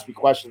and they'll ask me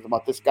questions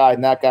about this guy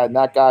and that guy and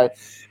that guy.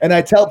 And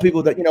I tell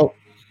people that,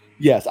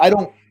 yes, I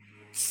don't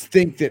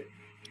think that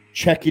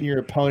checking your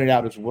opponent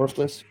out is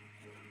worthless,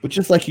 but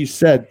just like you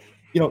said,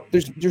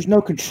 there's no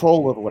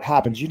control over what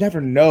happens. You never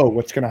know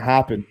what's going to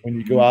happen when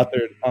you go out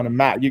there on a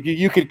mat.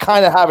 You could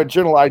kind of have a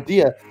general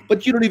idea,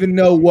 but you don't even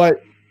know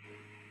what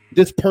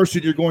this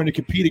person you're going to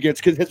compete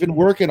against has been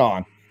working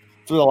on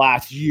for the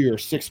last year,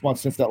 6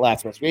 months since that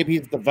last match. Maybe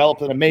he's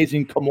developed an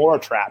amazing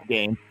Kimura trap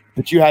game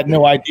that you had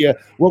no idea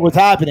what was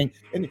happening.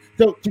 And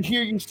so to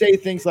hear you say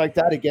things like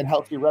that again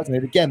helps you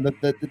resonate. Again,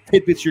 the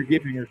tidbits you're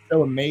giving are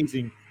so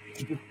amazing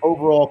to the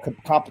overall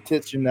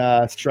competition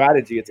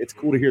strategy. It's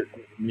cool to hear it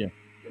from you.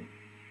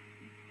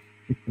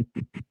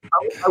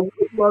 I would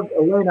love,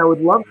 Elaine, I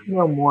would love to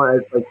know more.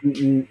 As like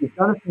you've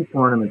done a few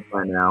tournaments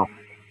by now.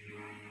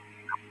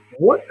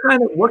 What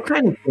kind of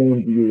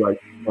game do you like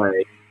to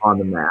play on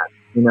the mat?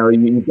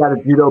 You've got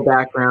a judo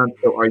background,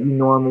 so are you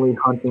normally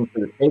hunting for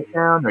the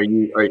takedown? Are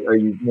you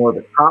more of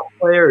a top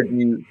player, or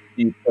do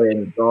you play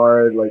any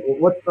guard? Like,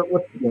 what's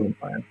the game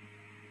plan?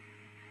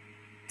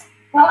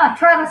 Well, I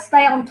try to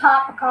stay on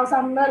top because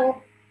I'm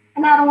little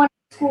and I don't want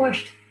to get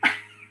squished.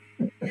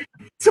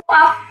 So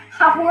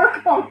I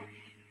work on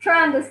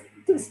trying to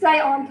stay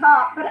on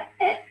top. But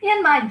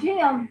in my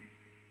gym,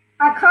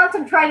 I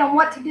concentrate on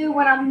what to do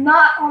when I'm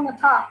not on the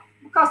top,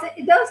 because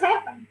it does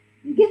happen.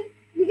 You get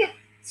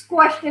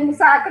squished into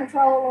side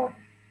control or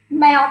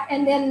mount,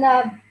 and then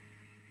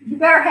you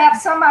better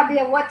have some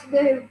idea of what to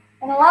do.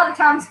 And a lot of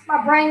times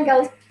my brain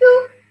goes,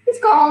 it's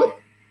gone.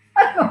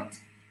 I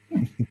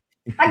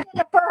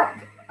get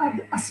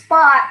a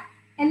spot,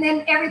 and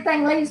then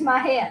everything leaves my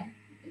head.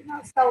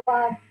 So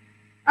I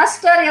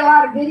study a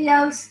lot of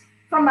videos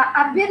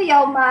I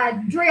video my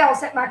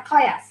drills at my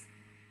class,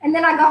 and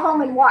then I go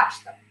home and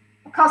watch them.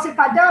 Because if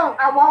I don't,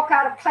 I walk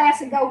out of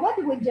class and go, what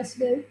did we just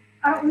do?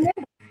 I don't remember.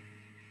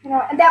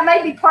 And that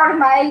may be part of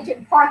my age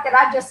and part that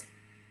I just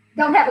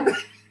don't have a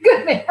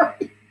good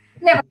memory.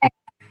 Never have.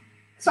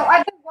 So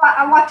I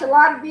watch a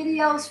lot of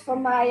videos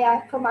from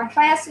my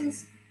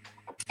classes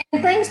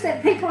and things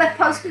that people have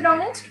posted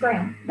on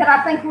Instagram that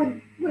I think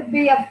would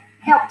be of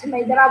help to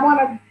me, that I want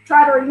to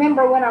try to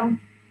remember when I'm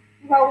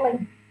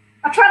rolling.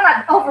 I try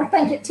not to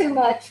overthink it too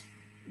much.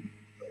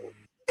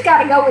 Just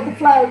got to go with the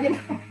flow, You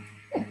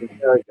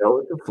gotta go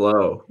with the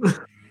flow.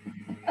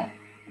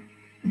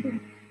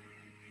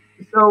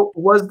 So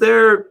was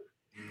there,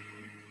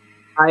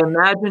 I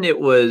imagine it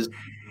was,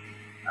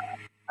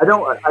 I'm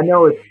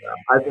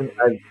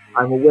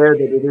aware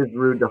that it is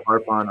rude to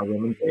harp on a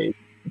woman's age,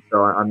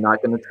 so I'm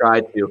not going to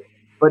try to.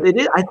 But I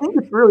think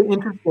it's really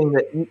interesting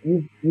that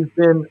you've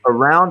been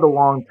around a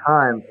long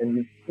time and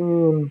you've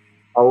seen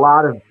a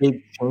lot of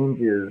big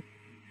changes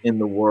in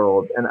the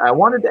world. And I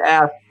wanted to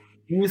ask,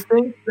 do you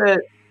think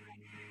that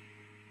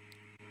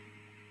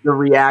the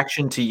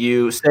reaction to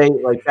you, say,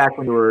 like back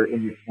when you were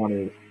in your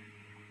 20s,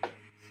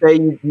 say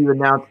you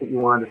announced that you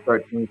wanted to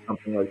start doing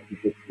something like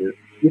jiu-jitsu, do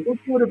you think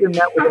you would have been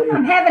met with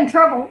I'm having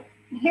trouble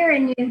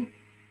hearing you.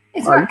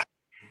 Can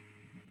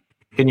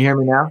you hear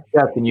me now?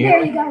 Yeah, can you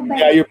hear me? There you go,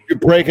 Yeah, you're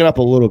breaking up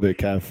a little bit,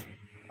 Kev.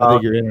 I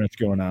think your internet's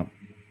going out.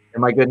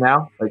 Am I good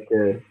now?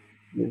 Yeah.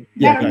 Do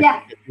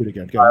it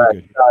again. Go, all right,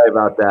 good. sorry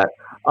about that.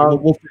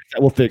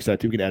 We'll fix that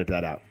too. We can edit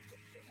that out.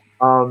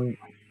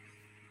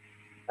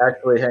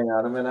 Actually, hang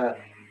on. I'm gonna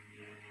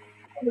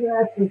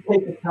actually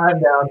take the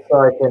time down so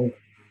I can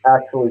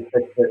actually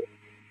fix it.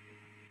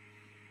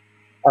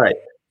 All right.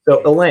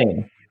 So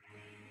Elaine,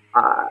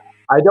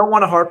 I don't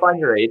want to harp on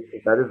your age,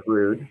 because that is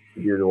rude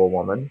to do to a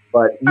woman.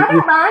 But I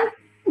don't mind.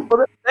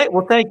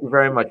 Well, thank you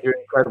very much. You're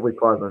incredibly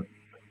pleasant.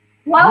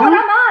 Why would I'm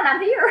on?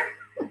 I'm here.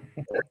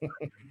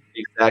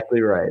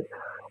 Exactly right.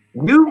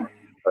 You've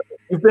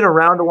been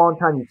around a long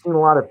time. You've seen a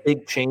lot of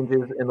big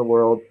changes in the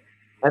world.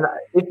 And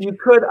if you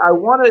could, I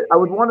would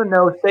want to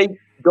know, say,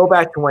 go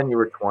back to when you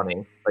were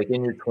 20, like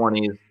in your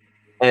 20s,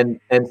 and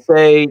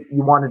say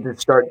you wanted to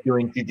start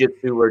doing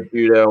jiu-jitsu or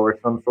judo or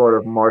some sort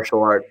of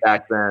martial art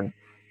back then.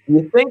 Do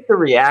you think the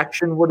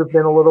reaction would have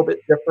been a little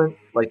bit different?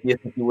 Like, do you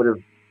think you would have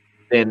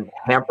been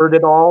hampered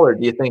at all? Or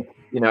do you think,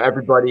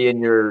 everybody in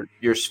your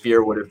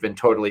sphere would have been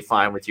totally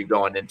fine with you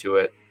going into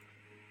it,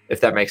 if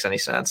that makes any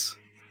sense?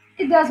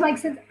 It does make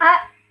sense.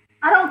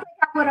 I don't think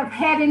I would have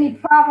had any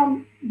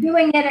problem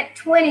doing it at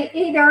 20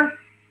 either,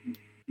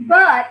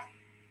 but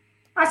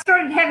I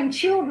started having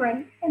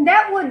children, and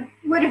that would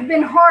have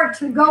been hard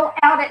to go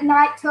out at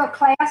night to a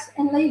class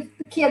and leave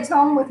the kids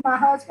home with my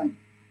husband,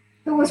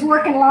 who was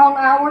working long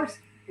hours.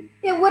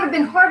 It would have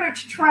been harder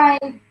to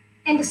train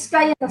and to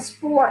stay in the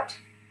sport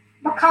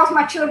because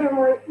my children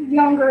were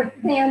younger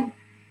then.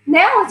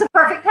 Now is a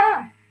perfect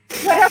time.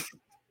 Whatever.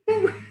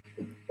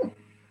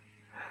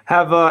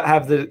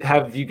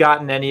 Have you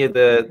gotten any of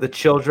the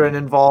children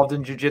involved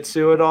in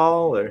jiu-jitsu at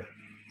all, or?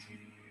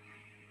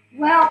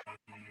 Well,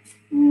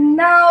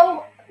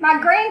 no. My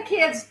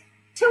grandkids,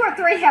 2 or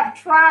 3 have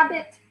tried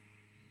it.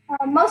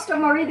 Most of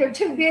them are either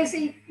too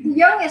busy. The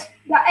youngest,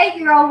 the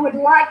 8-year-old, would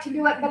like to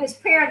do it, but his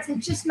parents,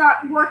 it's just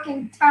not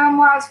working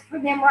time-wise for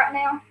them right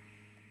now.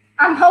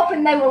 I'm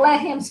hoping they will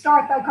let him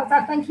start, though, because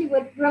I think he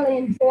would really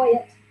enjoy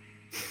it.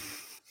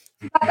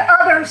 But the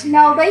others,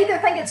 no, they either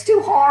think it's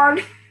too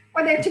hard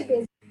or they're too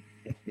busy.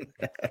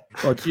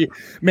 Oh, gee,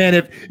 man!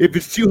 If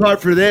it's too hard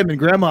for them and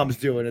grandmom's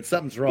doing it,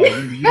 something's wrong.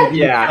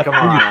 Yeah, come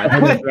on.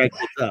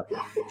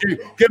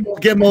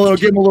 Give him a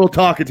little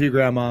talking to,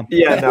 grandma.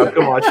 Yeah, no,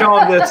 come on. Show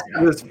him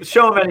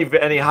Show him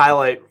any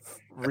highlight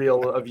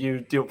reel of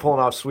you pulling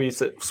off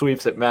sweeps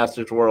at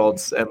Masters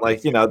Worlds, and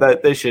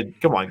that they should.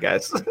 Come on,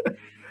 guys.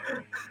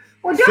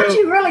 Well, don't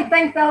you really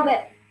think though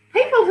that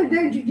people who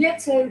do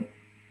jiu-jitsu,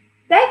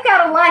 they've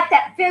got to like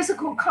that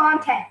physical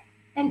contact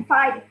and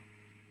fighting?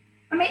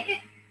 I mean,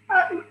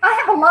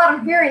 I have a lot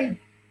of very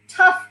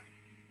tough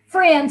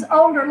friends,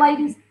 older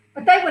ladies,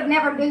 but they would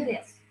never do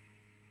this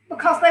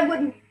because they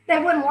wouldn't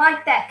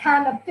like that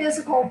kind of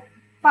physical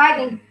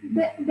fighting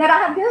that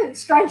I do,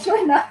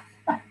 strangely enough.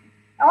 I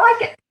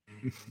like it.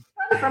 It's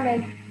fun for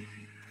me.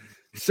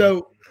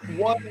 So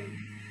one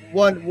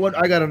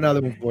I got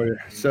another one for you.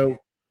 So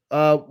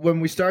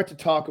when we start to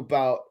talk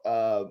about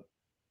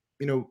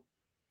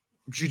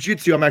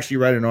jiu-jitsu, I'm actually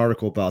writing an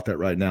article about that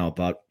right now,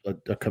 about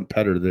a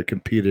competitor that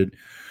competed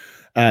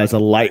as a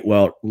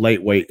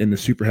lightweight in the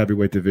super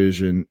heavyweight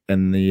division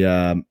and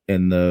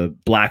the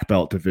black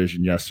belt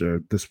division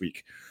this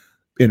week.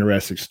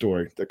 Interesting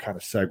story that kind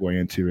of segue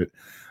into it.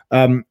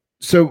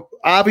 So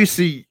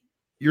obviously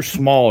you're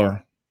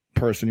smaller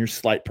person, you're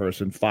slight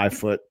person, 5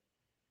 foot,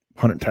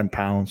 110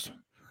 pounds.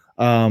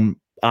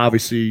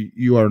 Obviously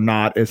you are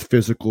not as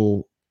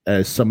physical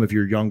as some of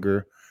your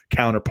younger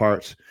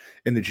counterparts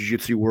in the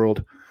jiu-jitsu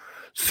world.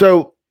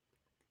 So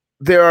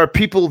there are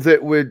people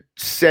that would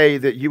say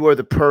that you are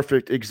the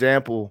perfect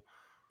example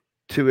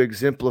to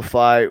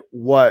exemplify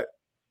what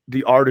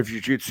the art of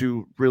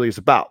jiu-jitsu really is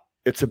about.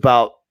 It's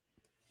about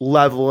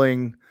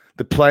leveling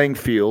the playing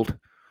field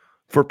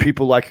for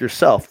people like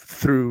yourself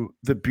through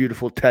the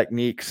beautiful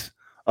techniques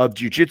of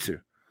jiu-jitsu.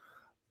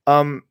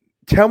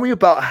 Tell me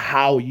about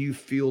how you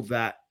feel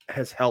that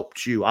has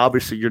helped you.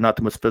 Obviously, you're not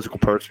the most physical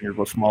person. You're the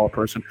most smaller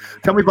person.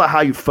 Tell me about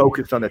how you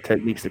focused on the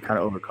techniques to kind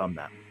of overcome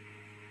that.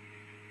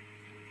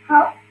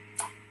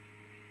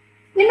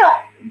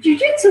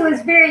 Jiu-jitsu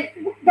is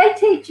they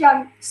teach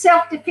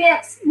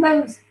self-defense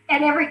moves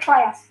at every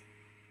class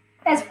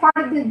as part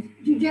of the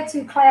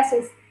jiu-jitsu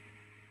classes.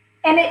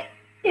 And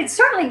it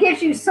certainly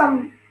gives you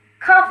some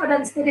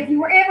confidence that if you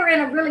were ever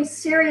in a really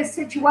serious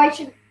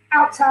situation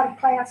outside of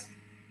class,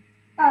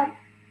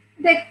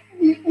 that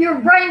your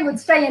brain would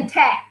stay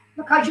intact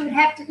because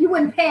you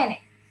wouldn't panic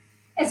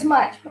as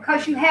much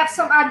because you have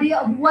some idea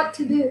of what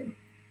to do.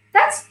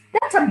 That's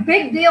a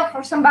big deal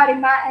for somebody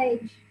my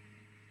age.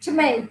 To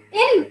me,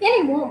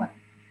 any woman,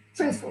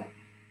 truthfully.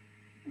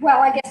 Well,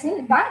 I guess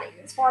anybody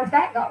as far as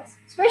that goes,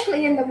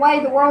 especially in the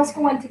way the world's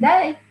going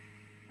today.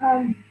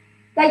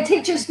 They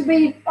teach us to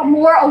be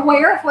more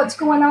aware of what's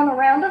going on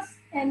around us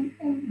and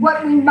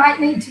what we might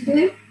need to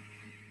do.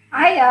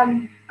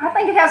 I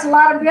think it has a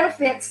lot of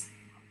benefits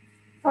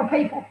for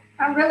people.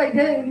 I really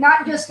do,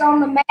 not just on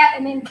the mat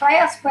and in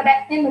class, but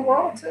in the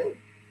world too.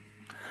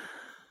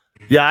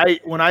 Yeah,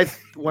 when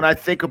I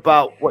think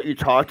about what you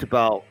talked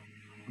about,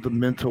 the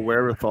mental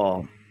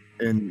wherewithal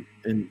and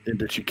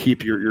that you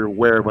keep you're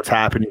aware of what's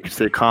happening, you can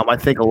stay calm. I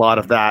think a lot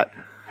of that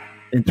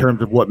in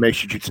terms of what makes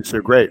jiu-jitsu so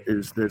great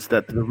is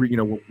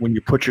that when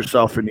you put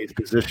yourself in these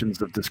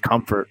positions of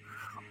discomfort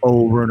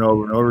over and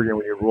over and over again,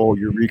 when you roll,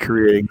 you're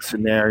recreating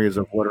scenarios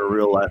of what a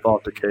real life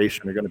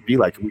altercation are going to be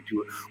like.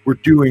 We're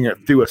doing it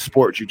through a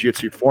sport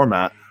jiu-jitsu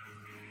format,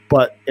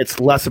 but it's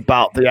less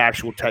about the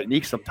actual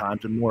technique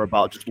sometimes and more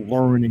about just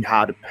learning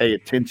how to pay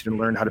attention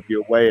and learn how to be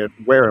aware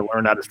and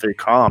learn how to stay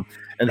calm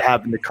and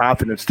having the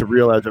confidence to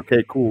realize,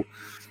 okay, cool,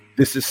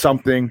 this is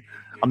something,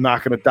 I'm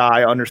not going to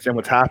die. I understand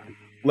what's happening.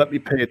 Let me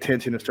pay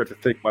attention and start to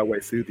think my way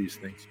through these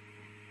things.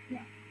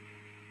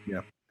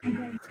 Yeah.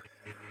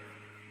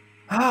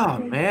 Oh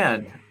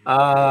man,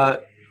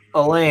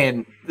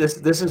 Elaine,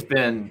 this has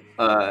been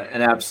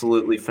an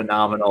absolutely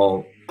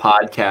phenomenal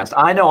podcast.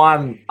 I know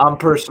I'm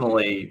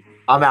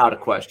out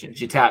of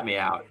questions. You tapped me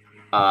out.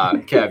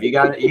 Kev, you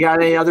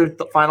got any other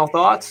final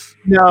thoughts?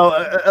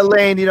 No,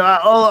 Elaine.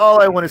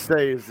 All I want to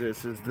say is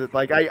this: is that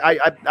like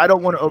I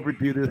don't want to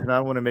overdo this, and I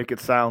don't want to make it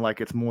sound like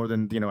it's more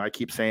than I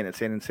keep saying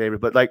it,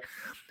 but like.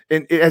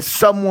 And as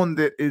someone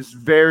that is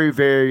very,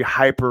 very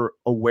hyper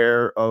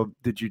aware of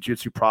the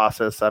jiu-jitsu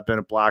process, I've been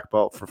a black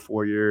belt for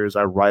 4 years.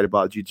 I write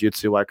about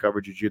jiu-jitsu. I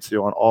cover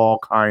jiu-jitsu on all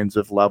kinds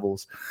of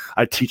levels.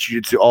 I teach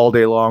jiu-jitsu all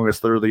day long.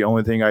 It's literally the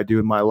only thing I do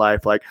in my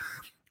life. Like,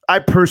 I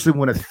personally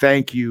want to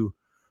thank you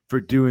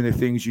for doing the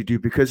things you do,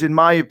 because in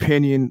my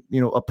opinion,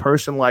 a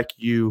person like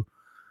you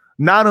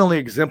not only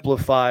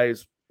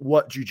exemplifies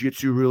what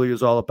jiu-jitsu really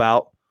is all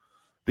about,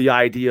 the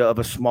idea of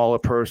a smaller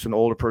person,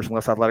 older person,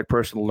 less athletic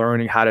person,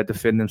 learning how to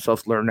defend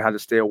themselves, learning how to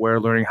stay aware,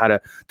 learning how to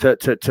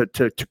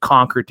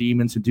conquer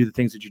demons and do the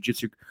things that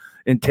jiu-jitsu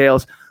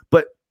entails,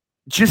 but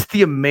just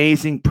the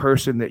amazing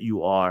person that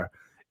you are.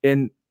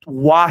 And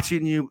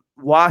watching you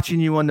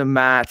on the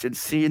mats and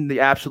seeing the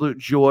absolute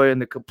joy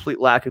and the complete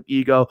lack of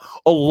ego,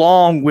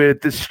 along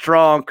with the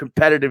strong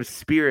competitive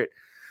spirit.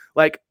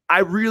 Like,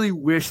 I really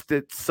wish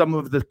that some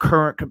of the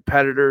current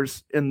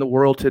competitors in the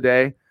world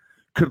today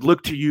could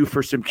look to you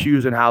for some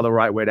cues on how the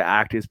right way to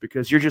act is,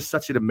 because you're just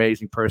such an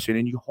amazing person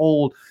and you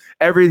hold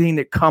everything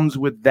that comes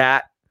with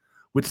that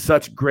with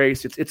such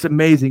grace. It's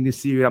amazing to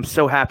see you. I'm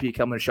so happy you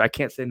come on the show. I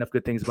can't say enough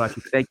good things about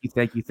you.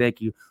 Thank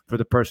you for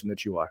the person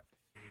that you are.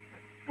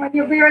 Well,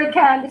 you're very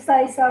kind to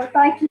say so.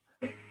 Thank you.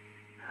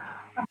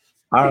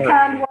 All right.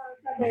 Kind words,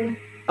 I do.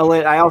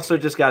 Elaine, I also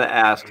just got to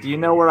ask, do you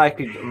know where I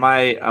could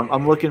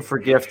I'm looking for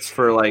gifts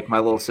for like my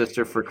little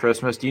sister for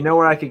Christmas. Do you know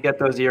where I could get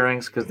those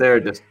earrings? Because they're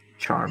just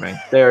charming.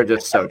 They're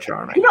just so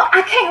charming.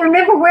 I can't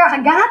remember where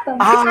I got them.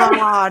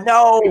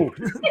 No.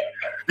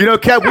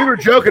 Kev, we were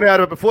joking about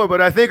it before,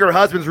 but I think her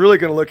husband's really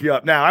going to look you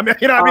up now.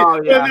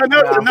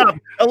 Enough.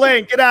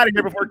 Elaine, get out of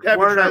here before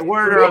Kevin.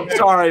 Werner, I'm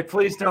sorry.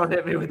 Please don't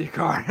hit me with your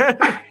car.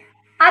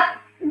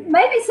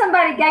 Maybe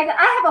somebody gave it.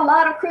 I have a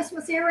lot of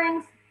Christmas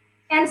earrings,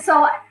 and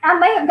so I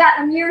may have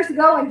gotten them years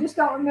ago and just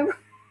don't remember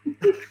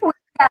where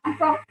I got them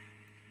from.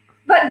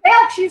 But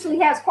Belch usually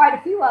has quite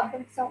a few of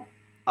them, so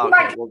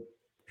okay, well,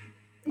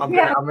 I'm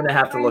going to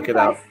have to look it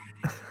up.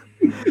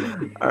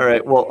 All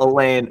right. Well,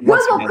 Elaine,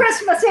 once Google again,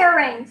 Christmas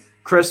earrings.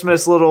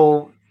 Christmas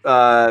little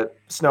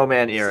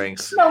snowman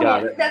earrings. Snowman,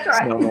 Got it. that's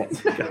right. Snowman.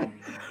 Got it.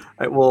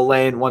 All right, well,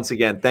 Elaine, once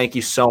again, thank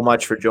you so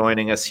much for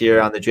joining us here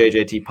on the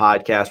JJT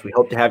podcast. We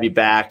hope to have you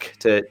back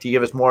to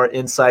give us more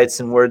insights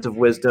and words of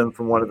wisdom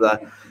from one of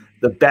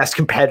the best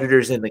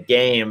competitors in the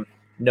game,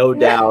 no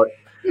doubt.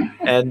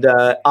 And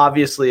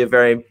obviously, a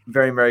very,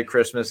 very Merry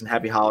Christmas and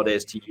Happy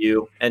Holidays to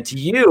you. And to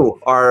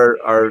you,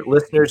 our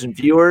listeners and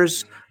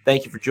viewers,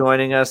 thank you for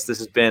joining us. This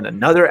has been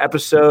another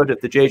episode of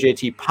the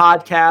JJT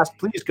podcast.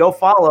 Please go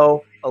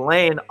follow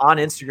Elaine on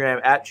Instagram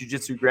at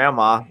Jiu-Jitsu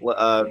Grandma.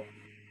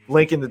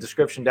 Link in the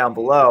description down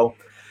below.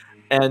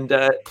 And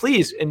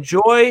please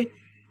enjoy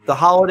the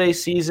holiday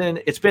season.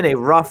 It's been a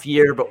rough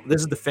year, but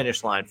this is the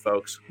finish line,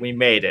 folks. We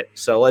made it.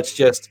 So let's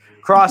just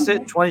cross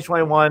it.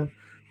 2021.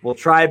 We'll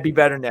try to be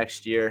better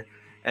next year.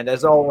 And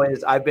as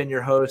always, I've been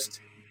your host,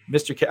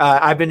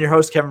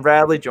 Kevin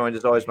Bradley, joined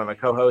as always by my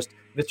co-host,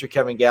 Mr.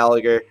 Kevin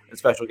Gallagher, and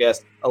special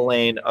guest,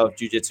 Elaine of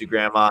Jiu-Jitsu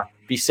Grandma.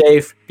 Be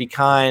safe, be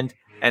kind,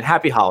 and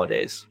happy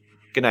holidays.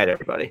 Good night,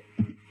 everybody.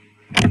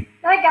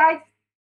 Bye, guys.